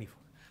 dimensions, 24.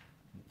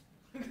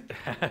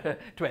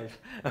 12,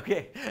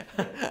 okay,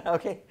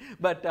 okay,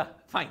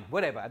 but fine,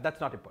 whatever, that's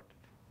not important.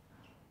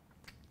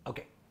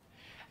 Okay,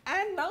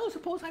 and now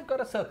suppose I've got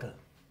a circle.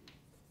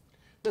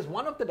 There's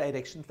one of the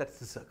directions that's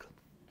the circle.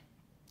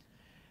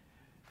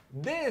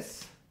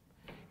 This,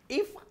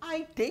 if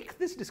I take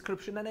this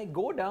description and I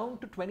go down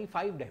to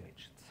 25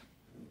 dimensions,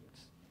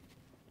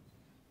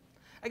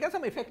 I get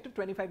some effective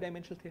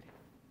 25-dimensional theory.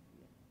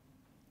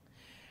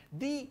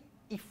 The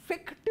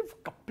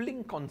effective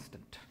coupling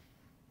constant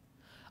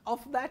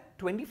of that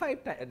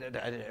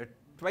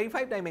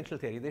 25-dimensional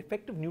theory, the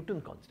effective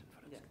Newton constant,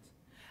 for instance,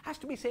 has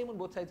to be same on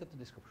both sides of the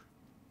description.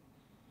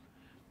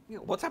 You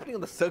know, what's happening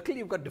on the circle,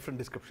 you've got different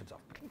descriptions of.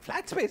 But in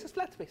flat space is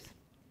flat space.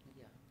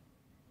 Yeah.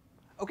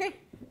 Okay?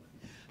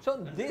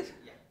 So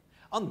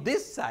on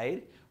this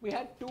side, we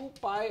had 2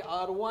 pi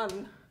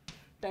r1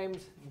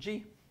 times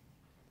g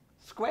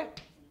square.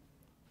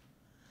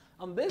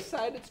 On this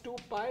side, it's 2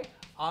 pi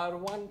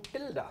r1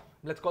 tilde.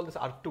 Let's call this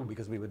r2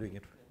 because we were doing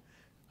it.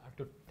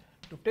 R2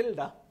 to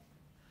tilde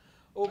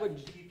over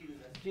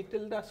g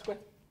tilde square.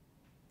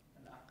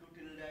 And R2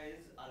 tilde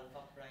is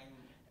alpha prime.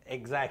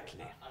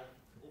 Exactly.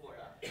 Over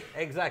R.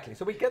 Exactly.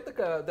 So we get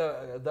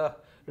the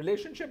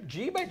relationship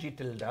g by g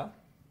tilde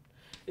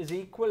is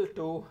equal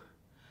to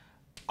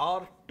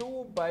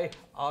r2 by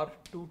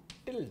r2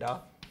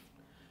 tilde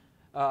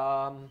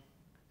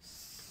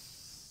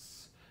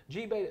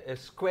g by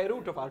square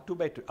root of r2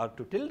 by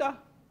r2 tilde,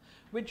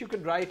 which you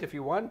can write if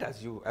you want,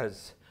 as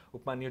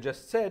Upamanyu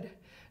just said,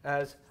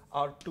 as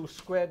r2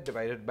 squared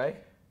divided by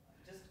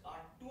Just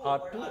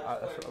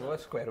R2 over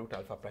square root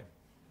alpha prime.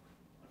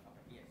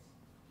 Yes.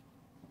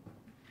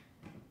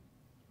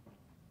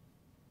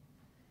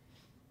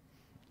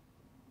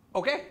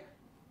 Okay?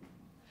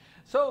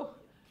 So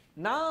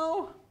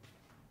now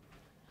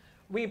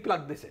we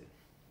plug this in.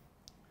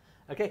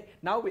 Okay?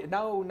 Now we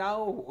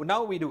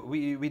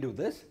do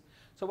this.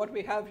 So what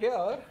we have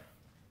here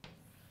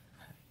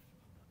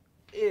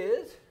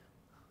is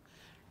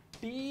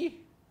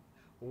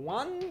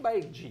T1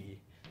 by G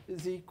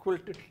is equal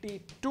to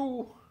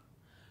T2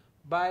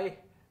 by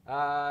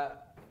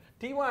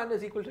T1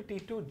 is equal to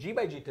T2 G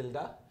by G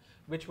tilde,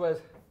 which was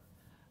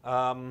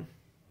R2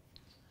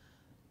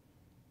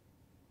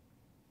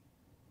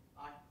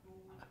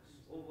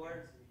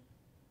 over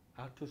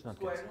R2 is not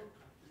square cancelled. root.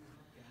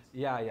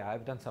 Yeah,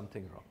 I've done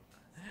something wrong.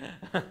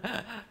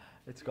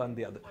 It's gone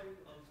the other.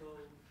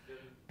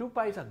 2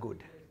 pi's are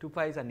good. 2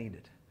 pi's are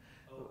needed.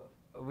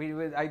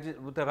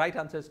 The right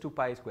answer is 2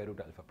 pi square root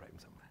alpha prime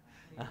somewhere.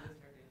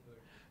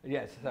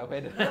 Yes. So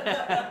when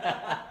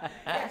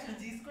Actually,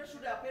 g square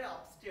should appear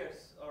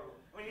upstairs, or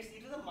when it's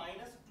e to the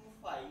minus 2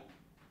 phi,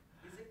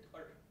 is it,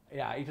 or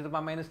yeah, e to the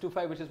power minus 2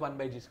 phi, which is 1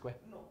 by g square.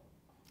 no?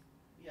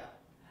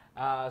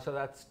 Yeah. So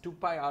that's 2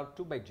 pi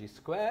r2 by g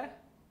square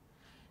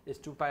is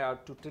 2 pi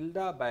r2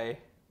 tilde by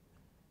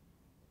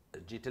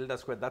g tilde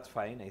square. That's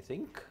fine, I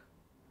think.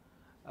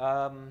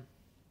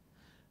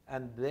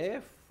 And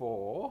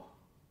therefore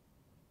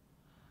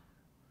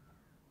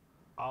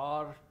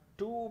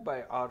r2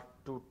 by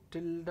r2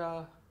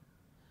 tilde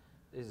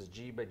is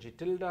g by g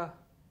tilde.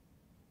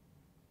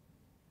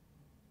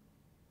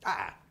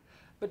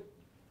 But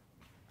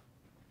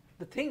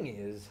the thing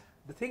is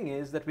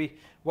that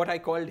what I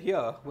called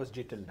here was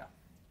g tilde,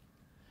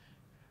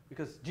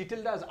 because g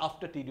tilde is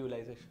after T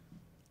dualization.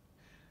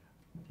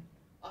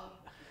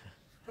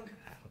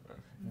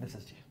 This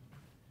is g.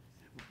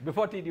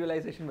 Before T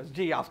dualization was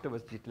g, after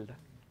was g tilde.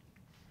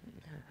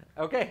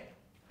 Okay.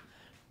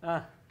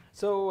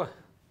 So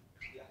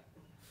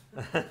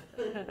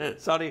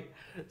sorry.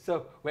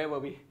 So where were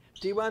we?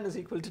 T1 is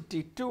equal to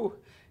T2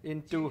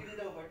 into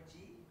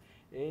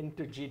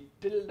g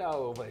tilde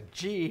over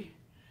g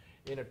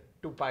in a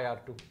 2 pi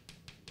r2.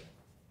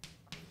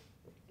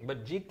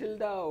 But g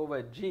tilde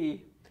over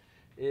g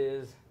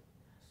is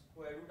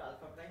Square root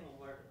alpha prime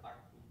over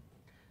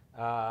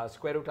R2.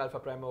 Square root alpha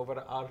prime over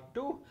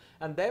r2,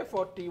 and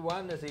therefore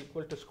T1 is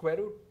equal to square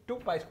root 2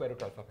 pi square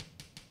root alpha prime.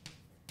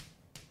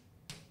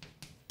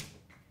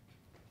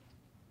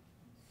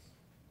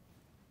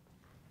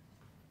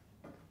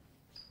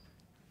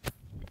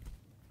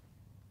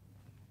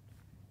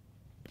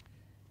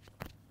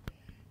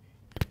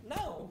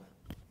 Now,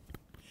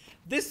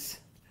 this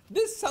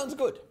sounds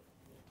good.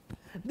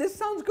 This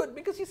sounds good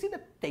because you see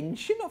the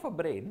tension of a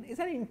brane is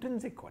an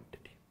intrinsic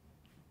quantity.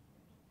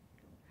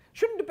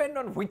 Shouldn't depend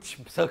on which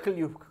circle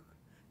you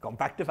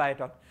compactify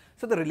it on.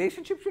 So the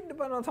relationship should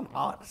depend on some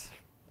r's.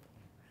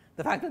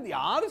 The fact that the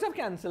r's have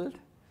cancelled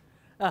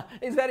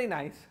is very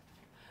nice.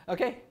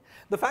 Okay?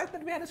 The fact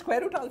that we had a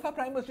square root alpha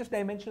prime was just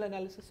dimensional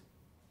analysis.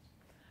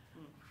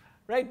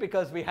 Right?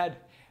 Because we had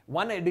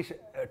one addition,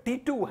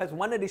 T2 has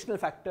one additional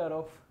factor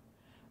of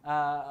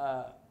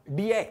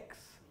dx.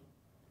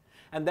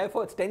 And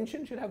therefore its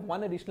tension should have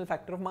one additional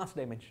factor of mass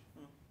dimension.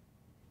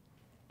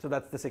 So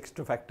that's this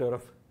extra factor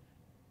of,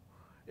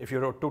 if you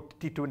wrote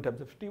T2 in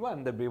terms of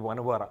T1, there'd be 1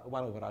 over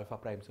alpha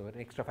prime, so an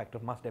extra factor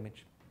of mass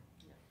dimension.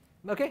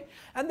 Yeah. Okay?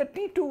 And the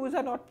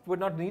T2s were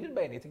not needed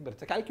by anything, but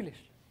it's a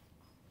calculation.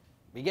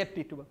 We get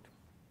T2 out.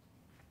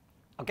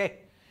 Okay?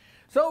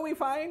 So we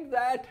find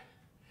that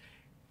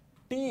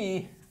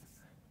T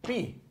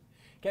P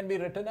can be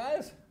written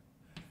as,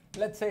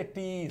 let's say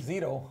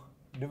T0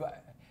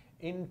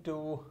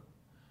 into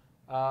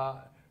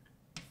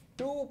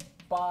 2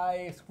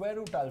 pi square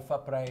root alpha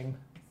prime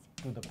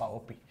to the power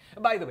p.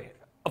 By the way,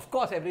 of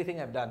course everything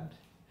I've done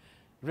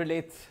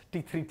relates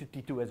T3 to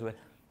T2 as well.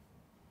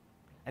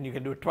 And you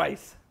can do it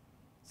twice.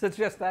 So it's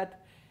just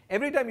that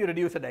every time you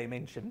reduce a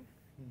dimension,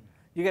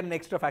 you get an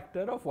extra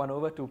factor of 1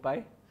 over 2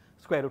 pi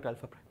square root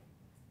alpha prime.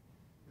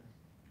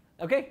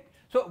 Okay?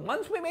 So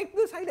once we make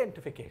this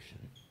identification,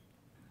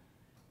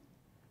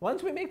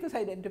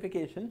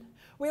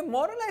 we have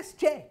more or less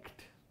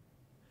checked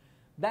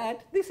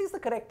that this is the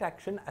correct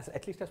action,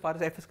 at least as far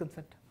as f is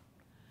concerned.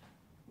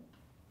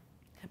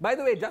 By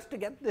the way, just to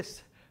get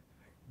this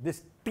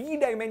t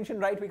dimension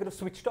right, we could have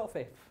switched off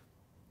f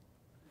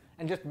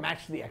and just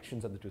matched the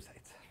actions on the two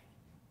sides.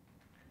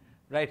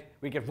 Right?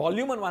 We get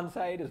volume on one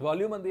side, is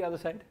volume on the other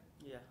side.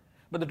 Yeah.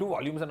 But the two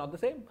volumes are not the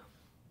same.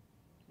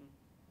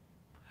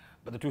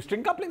 But the two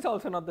string couplings are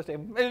also not the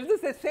same.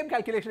 It's the same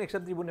calculation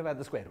except you wouldn't have had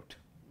the square root.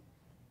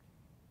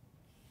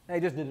 I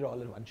just did it all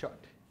in one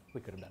shot.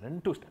 We could have done it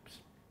in 2 steps.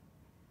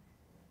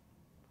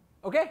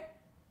 Okay?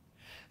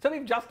 So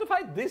we've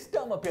justified this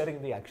term appearing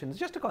in the action. It's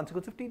just a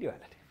consequence of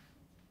T-duality.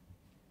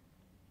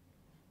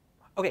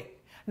 Okay.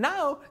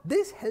 Now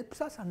this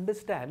helps us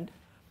understand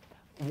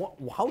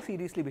how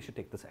seriously we should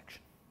take this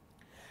action.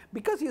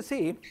 Because you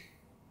see,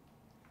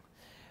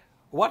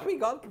 where we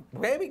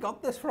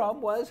got this from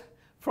was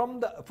from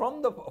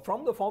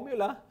the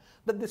formula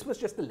that this was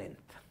just the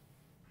length.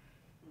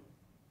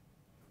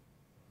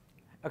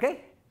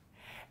 Okay?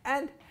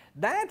 And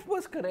that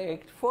was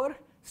correct for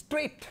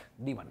straight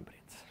D1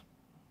 branes.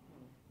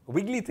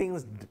 Wiggly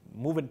things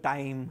move in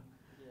time,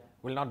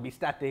 will not be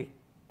static,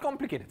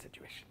 complicated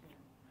situation.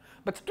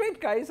 But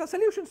straight guys are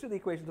solutions to the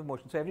equations of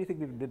motion, so everything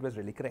we did was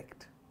really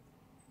correct.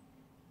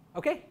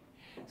 Okay?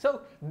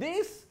 So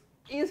this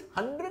is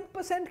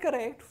 100%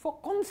 correct for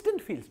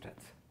constant field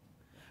strengths,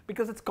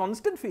 because it's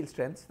constant field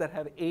strengths that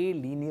have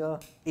A2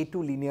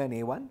 linear and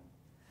A1,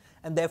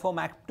 and therefore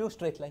map to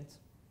straight lines.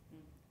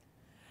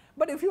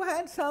 But if you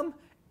had some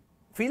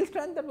field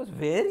strength that was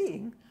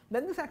varying,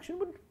 then this action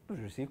would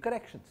receive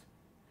corrections.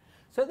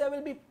 So there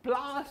will be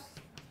plus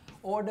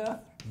order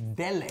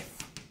del f.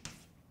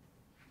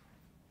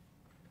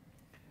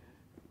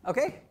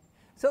 Okay?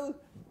 So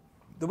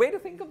the way to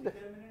think of the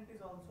determinant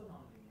is also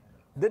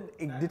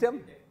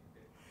nonlinear.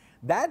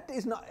 That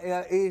is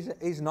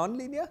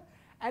nonlinear,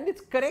 and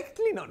it's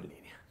correctly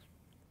nonlinear.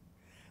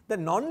 The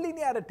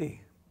nonlinearity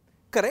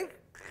correct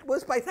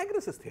was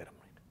Pythagoras' theorem.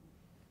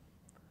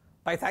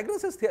 Right?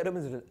 Pythagoras' theorem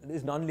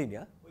is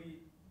nonlinear.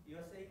 You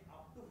are saying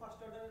up to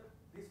first order,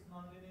 this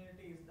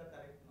nonlinearity is the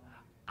correct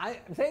nonlinearity. I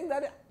am saying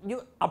that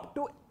you up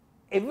to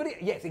every,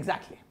 yes,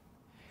 exactly.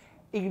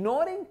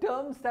 Ignoring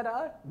terms that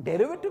are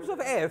derivatives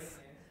of f,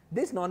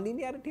 this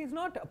nonlinearity is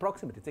not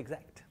approximate, it's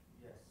exact.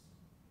 Yes.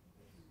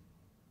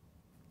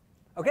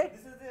 Okay?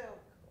 This is the,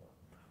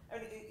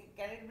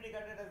 can it be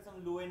regarded as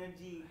some low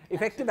energy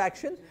Effective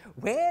action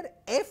where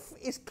f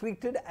is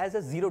treated as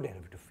a zero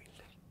derivative field.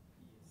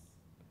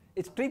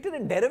 It's treated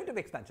in derivative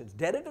expansions.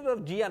 Derivatives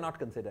of g are not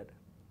considered.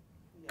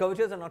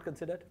 Curvatures are not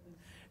considered.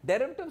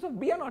 Derivatives of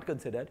b are not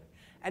considered.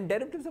 And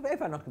derivatives of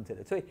f are not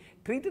considered. So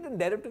treated in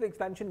derivative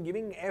expansion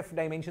giving f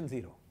dimension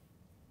 0.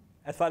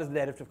 As far as the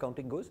derivative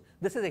counting goes,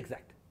 this is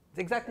exact. It's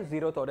exact as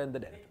 0th order in the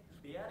derivative.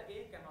 Bare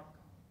A cannot come.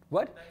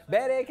 What?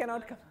 Bare A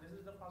cannot come. This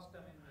is the first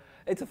term in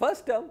the. It's a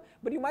first term,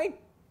 but you might,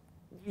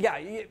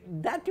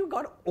 that you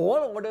got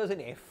all orders in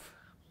f.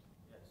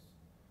 Yes.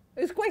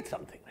 It's quite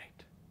something,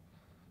 right?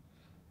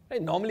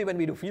 Right? Normally when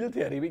we do field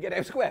theory, we get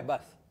f square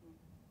bus.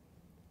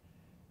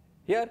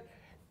 Here,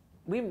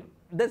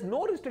 there's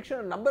no restriction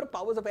on number of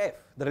powers of f.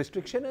 The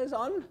restriction is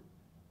on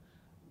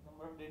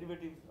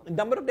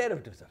number of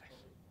derivatives of f.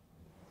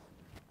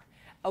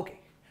 Okay.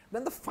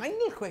 Then the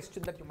final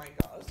question that you might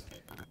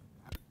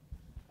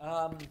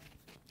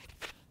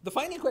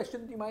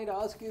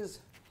ask, is,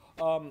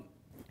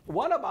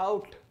 what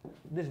about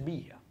this b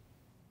here?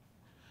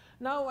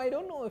 Now, I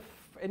don't know if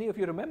any of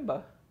you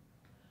remember,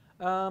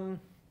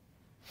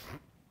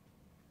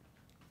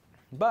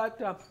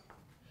 but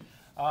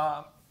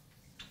Does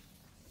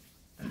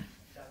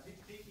it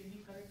take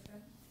any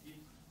correction?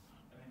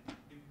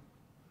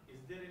 Is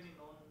there any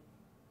known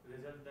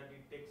result that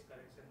it takes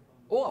correction from?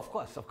 Oh, of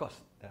course,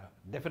 there are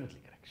definitely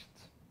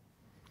corrections.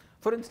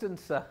 For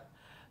instance,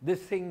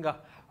 this thing,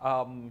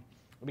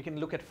 we can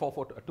look at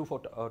 2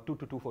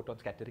 to 2 photon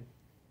scattering,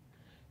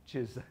 which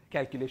is a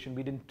calculation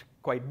we didn't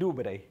quite do,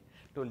 but I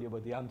told you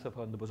about the answer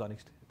from the bosonic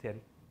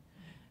theory.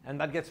 And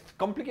that gets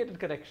complicated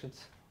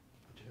corrections,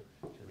 which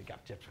will be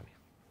captured from here.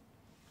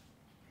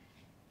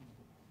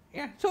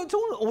 Yeah, so it's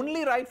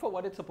only right for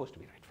what it's supposed to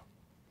be right for.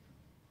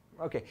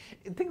 Okay,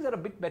 things are a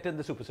bit better in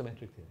the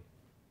supersymmetric theory,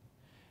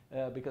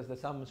 because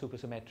there's some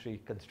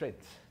supersymmetry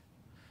constraints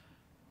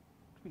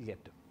we'll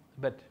get to.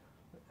 But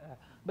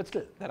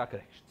still, there are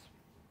corrections.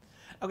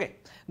 Okay,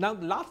 now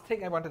the last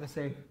thing I wanted to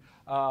say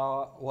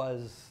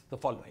was the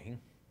following.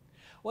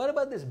 What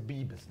about this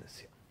B business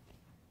here?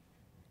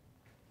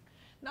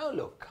 Now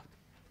look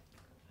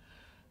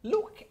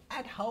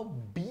at how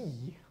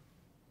B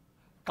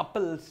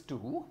couples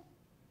to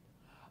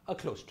a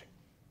closed string.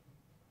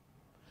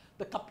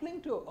 The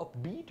coupling of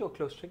B to a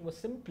closed string was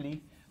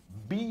simply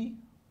B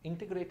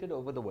integrated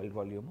over the world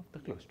volume of the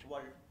closed string.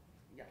 World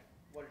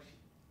sheet.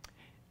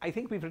 I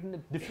think we've written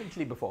it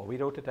differently before. We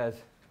probably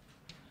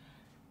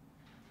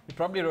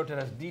wrote it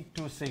as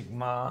D2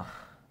 sigma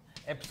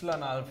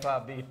epsilon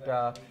alpha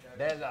beta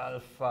del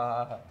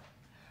alpha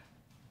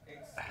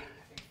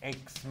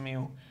x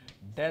mu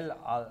del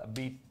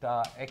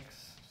beta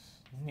x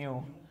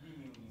nu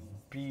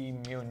p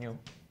mu nu.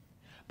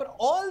 But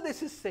all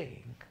this is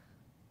saying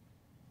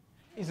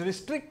is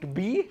restrict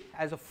B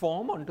as a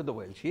form onto the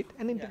world sheet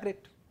and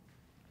integrate.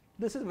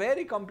 This is a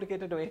very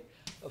complicated way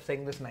of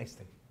saying this nice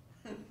thing.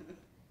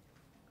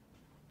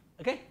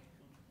 Okay?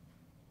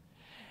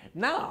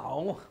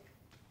 Now,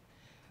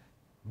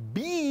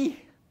 B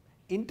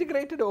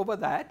integrated over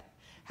that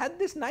had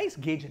this nice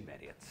gauge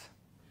invariance.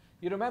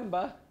 You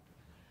remember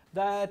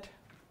that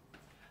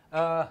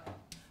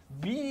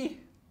B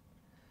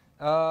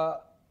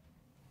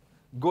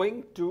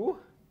going to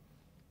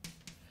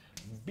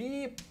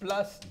B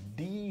plus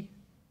D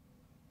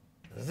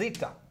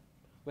zeta,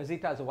 where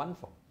zeta is a one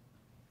form,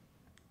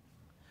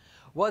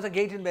 was a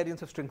gauge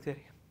invariance of string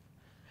theory.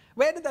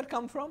 Where did that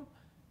come from?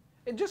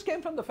 It just came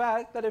from the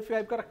fact that if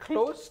I've got a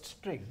closed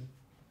string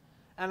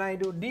and I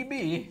do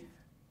dB,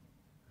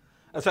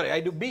 I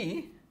do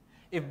B,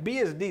 if B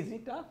is d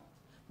zeta,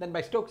 then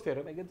by Stokes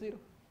theorem I get 0.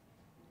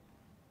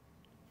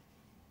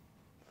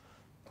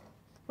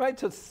 Right,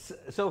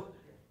 so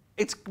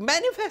it's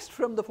manifest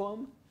from the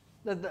form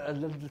that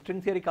the string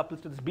theory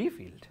couples to this B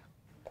field,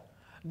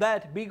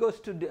 that B goes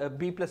to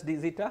B plus d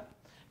zeta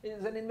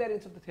is an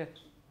invariance of the theory.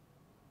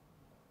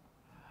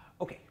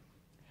 Okay,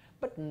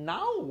 but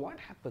now what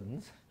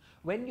happens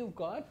when you've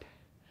got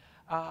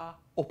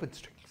open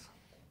strings?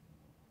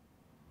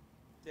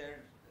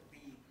 There,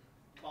 the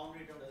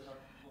boundary term does not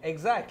go.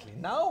 Exactly.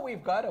 Now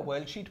we've got a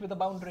world sheet with a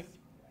boundary.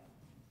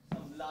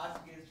 Some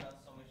large case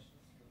transformation.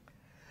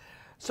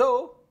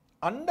 So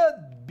under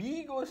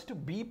B goes to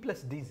B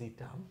plus d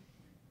zeta,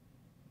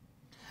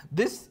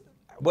 this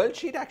world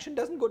sheet action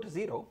doesn't go to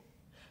 0,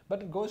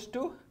 but it goes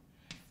to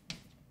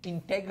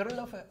integral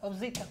of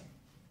zeta,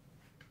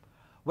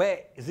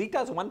 where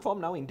zeta is one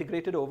form now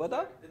integrated over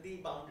the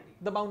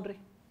boundary.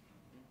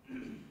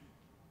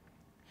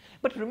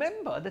 But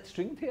remember that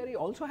string theory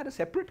also had a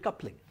separate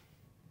coupling.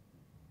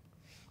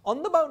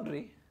 On the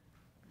boundary,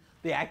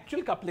 the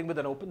actual coupling with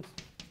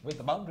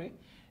the boundary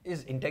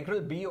is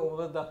integral B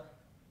over the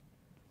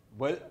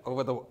bulk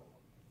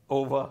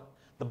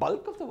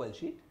of the world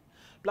sheet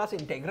plus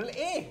integral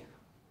A.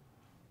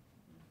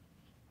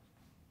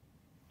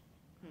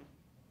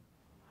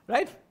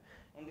 Right?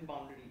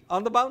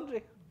 On the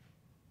boundary.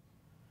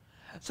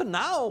 So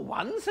now,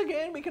 once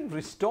again, we can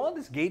restore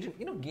this gauge.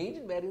 You know, gauge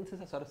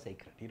invariances are sort of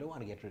sacred. You don't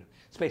want to get rid of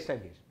space-time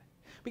gauge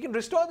invariance. We can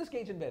restore this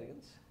gauge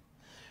invariance.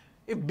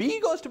 If B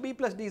goes to B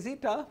plus d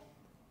zeta,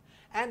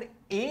 and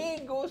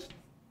A goes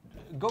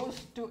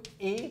to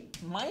A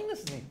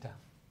minus zeta,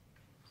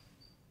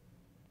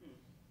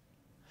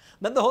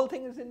 then the whole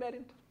thing is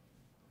invariant.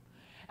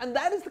 And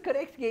that is the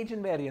correct gauge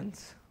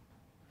invariance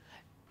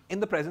in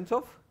the presence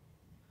of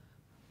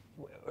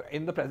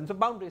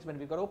boundaries when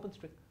we've got open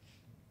string.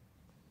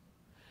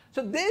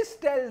 So this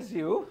tells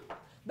you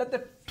that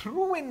the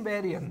true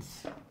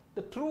invariance,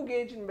 the true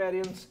gauge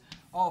invariance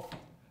of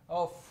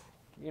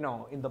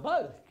in the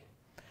bulk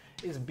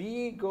is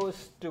B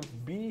goes to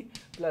B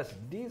plus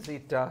d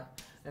zeta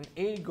and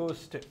A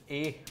goes to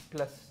A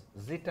plus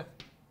zeta.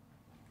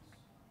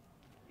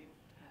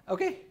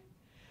 Okay?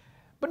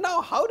 But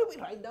now how do we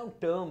write down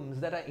terms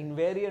that are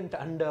invariant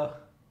under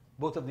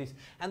both of these?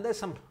 And there's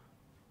some,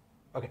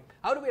 okay,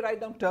 how do we write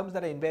down terms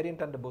that are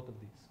invariant under both of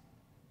these?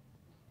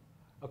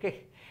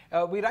 Okay,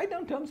 we write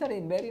down terms that are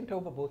invariant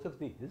over both of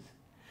these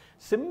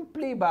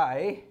simply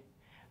by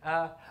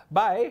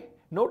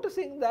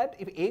noticing that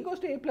if A goes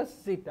to A plus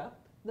zeta,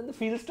 then the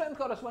field strength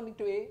corresponding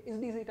to A is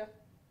d zeta.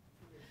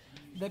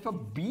 Therefore,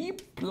 B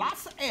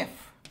plus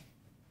F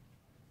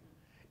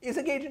is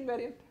a gauge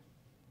invariant.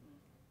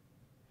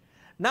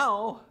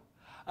 Now,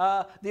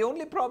 the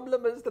only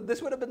problem is that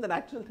this would have been the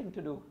natural thing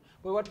to do.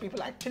 But what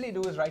people actually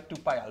do is write 2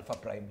 pi alpha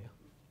prime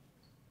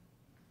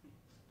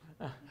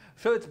here.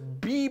 So it's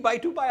B by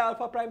 2 pi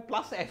alpha prime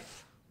plus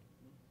F.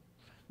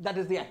 That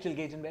is the actual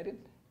gauge invariant.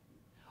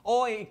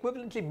 Or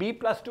equivalently B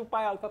plus 2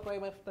 pi alpha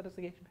prime F, that is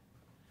the gauge invariant.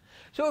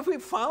 So if we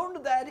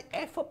found that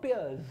F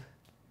appears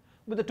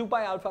with the 2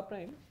 pi alpha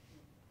prime,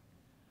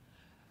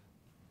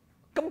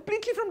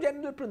 completely from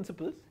general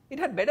principles, it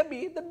had better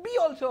be that B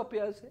also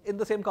appears in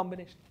the same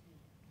combination.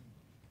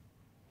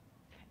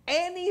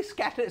 Any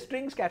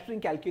string scattering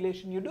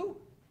calculation you do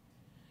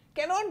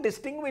cannot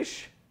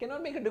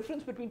make a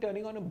difference between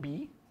turning on a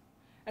B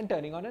and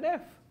turning on an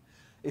F.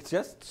 It's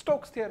just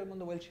Stokes' theorem on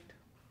the world sheet.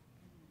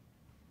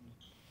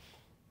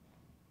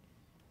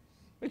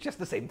 It's just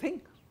the same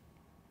thing.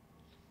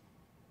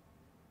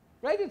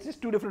 Right? It's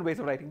just 2 different ways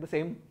of writing the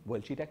same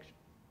world sheet action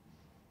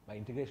by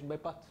integration by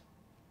parts.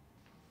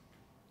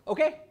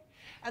 Okay?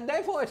 And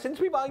therefore, since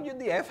we've argued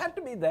the F had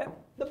to be there,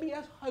 the B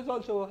has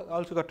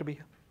also got to be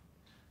here.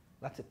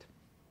 That's it.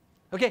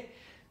 Okay?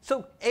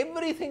 So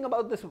everything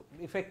about this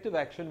effective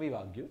action we've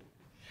argued,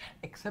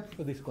 except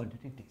for this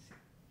quantity T0.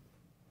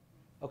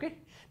 Okay?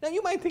 Now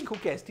you might think, who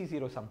cares,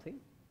 T0 something?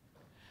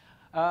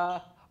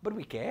 But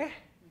we care.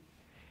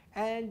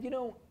 And you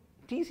know,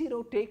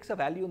 T0 takes a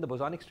value in the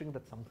bosonic string,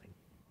 that's something.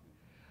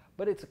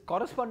 But its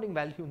corresponding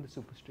value in the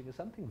superstring is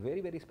something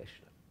very, very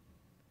special.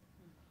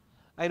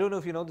 I don't know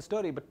if you know the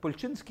story, but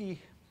Polchinski,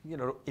 you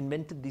know,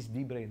 invented these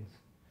D-branes.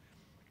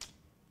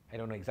 I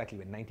don't know exactly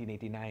when,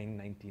 1989,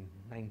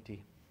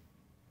 1990.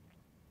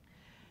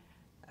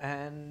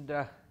 And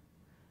it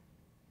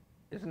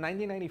was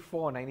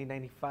 1994,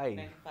 1995.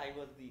 95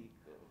 was the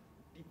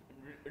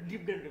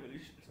deep brain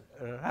revolution.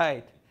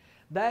 Right.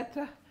 That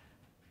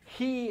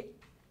he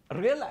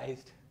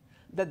realized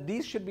that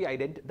these should be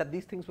that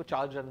these things were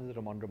charged under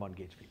the Ramond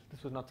gauge field.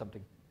 This was not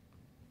something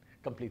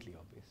completely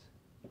obvious.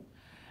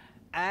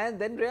 And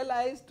then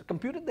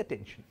computed the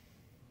tension,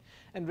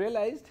 and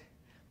realized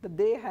that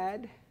they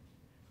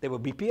were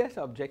BPS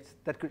objects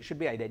that should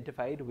be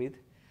identified with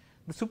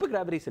the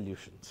supergravity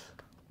solutions,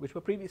 which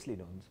were previously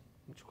known,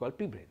 which were called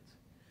p-branes.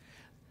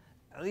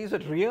 These are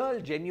real,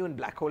 genuine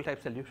black hole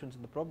type solutions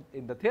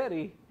in the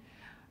theory.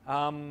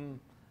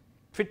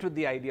 Fit with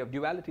the idea of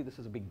duality, this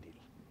is a big deal.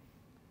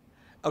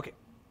 Okay,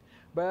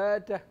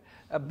 but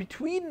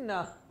between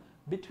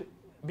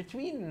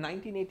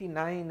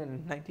 1989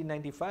 and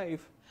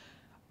 1995,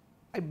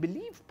 I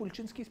believe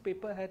Polchinski's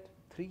paper had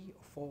 3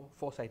 or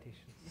 4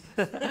 citations.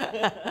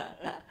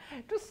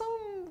 It was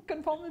some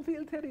conformal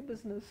field theory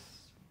business,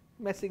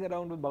 messing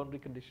around with boundary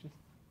conditions.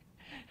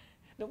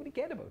 Nobody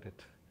cared about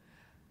it.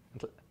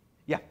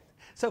 Yeah.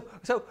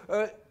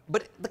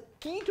 But the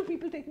key to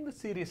people taking this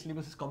seriously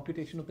was this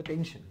computation of the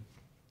tension,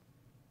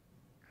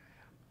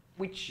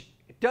 which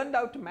turned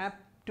out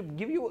to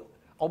give you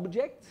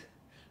objects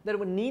that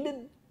were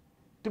needed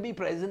to be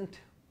present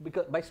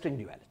by string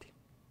duality.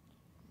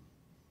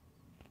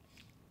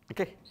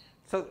 Okay,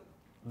 so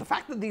the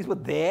fact that these were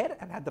there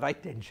and had the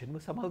right tension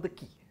was somehow the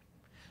key.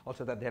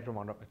 Also that they had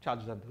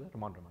charges under the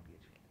Ramond gauge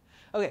field.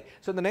 Okay,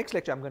 so in the next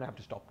lecture, I'm going to have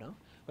to stop now.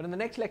 But in the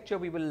next lecture,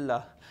 we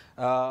will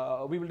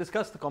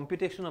discuss the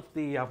computation of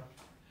the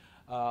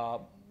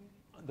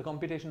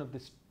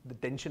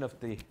tension of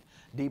the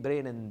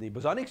D-brane in the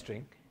bosonic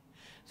string.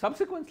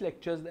 Subsequent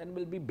lectures then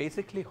will be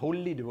basically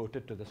wholly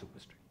devoted to the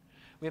superstring.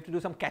 We have to do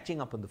some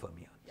catching up on the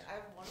fermions. Yeah, I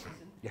have one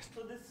question. Yes.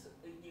 So this,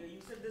 you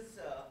said this,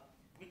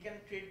 we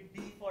can trade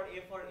B for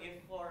A for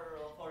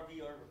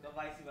B or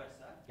vice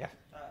versa. Yeah.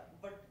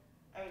 But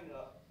I mean,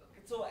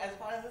 so as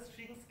far as the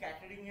string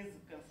scattering is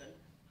concerned,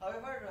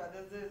 however,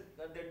 there's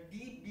the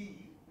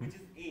DB, which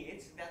is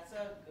H, that's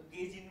a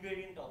gauge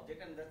invariant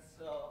object, and that's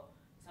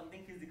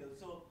something physical.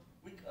 So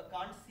we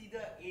can't see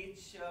the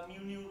H mu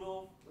nu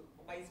rho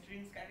by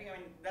string scattering. I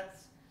mean,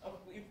 that's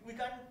if we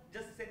can't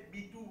just set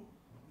B to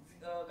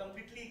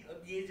completely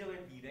gauge away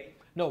B, right?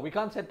 No, we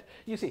can't set.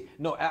 You see,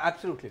 no,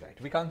 absolutely right.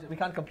 We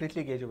can't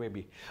completely gauge away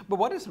B. But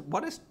what is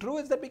true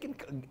is that we can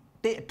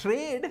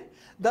trade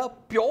the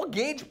pure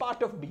gauge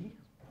part of B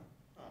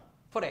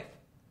for F.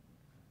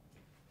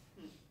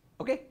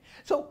 Okay,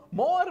 so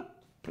more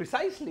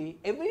precisely,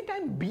 every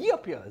time B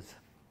appears,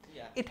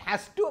 it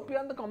has to appear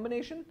in the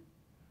combination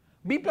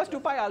B plus 2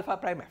 pi alpha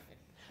prime F.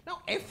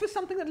 Now F is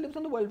something that lives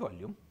on the world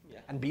volume,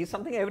 and B is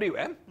something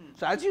everywhere.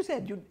 So as you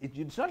said,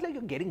 it's not like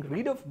you're getting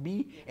rid of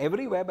B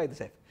everywhere by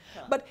this F.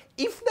 But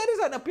if there is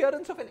an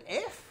appearance of an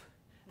F,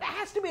 there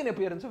has to be an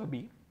appearance of a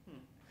B.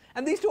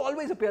 And these two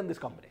always appear in this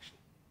combination.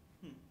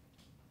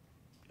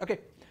 Okay,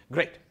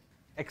 great,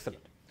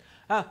 excellent.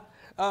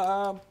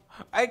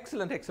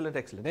 Excellent.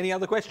 Any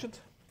other questions?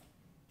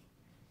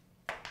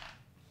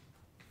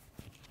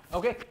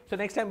 Okay, so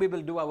next time we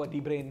will do our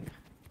D-brane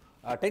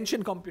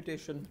tension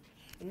computation,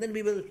 and then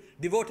we will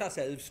devote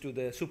ourselves to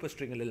the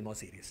superstring a little more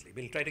seriously.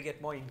 We'll try to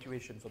get more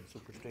intuition for the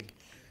superstring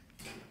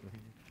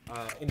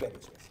in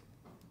various ways.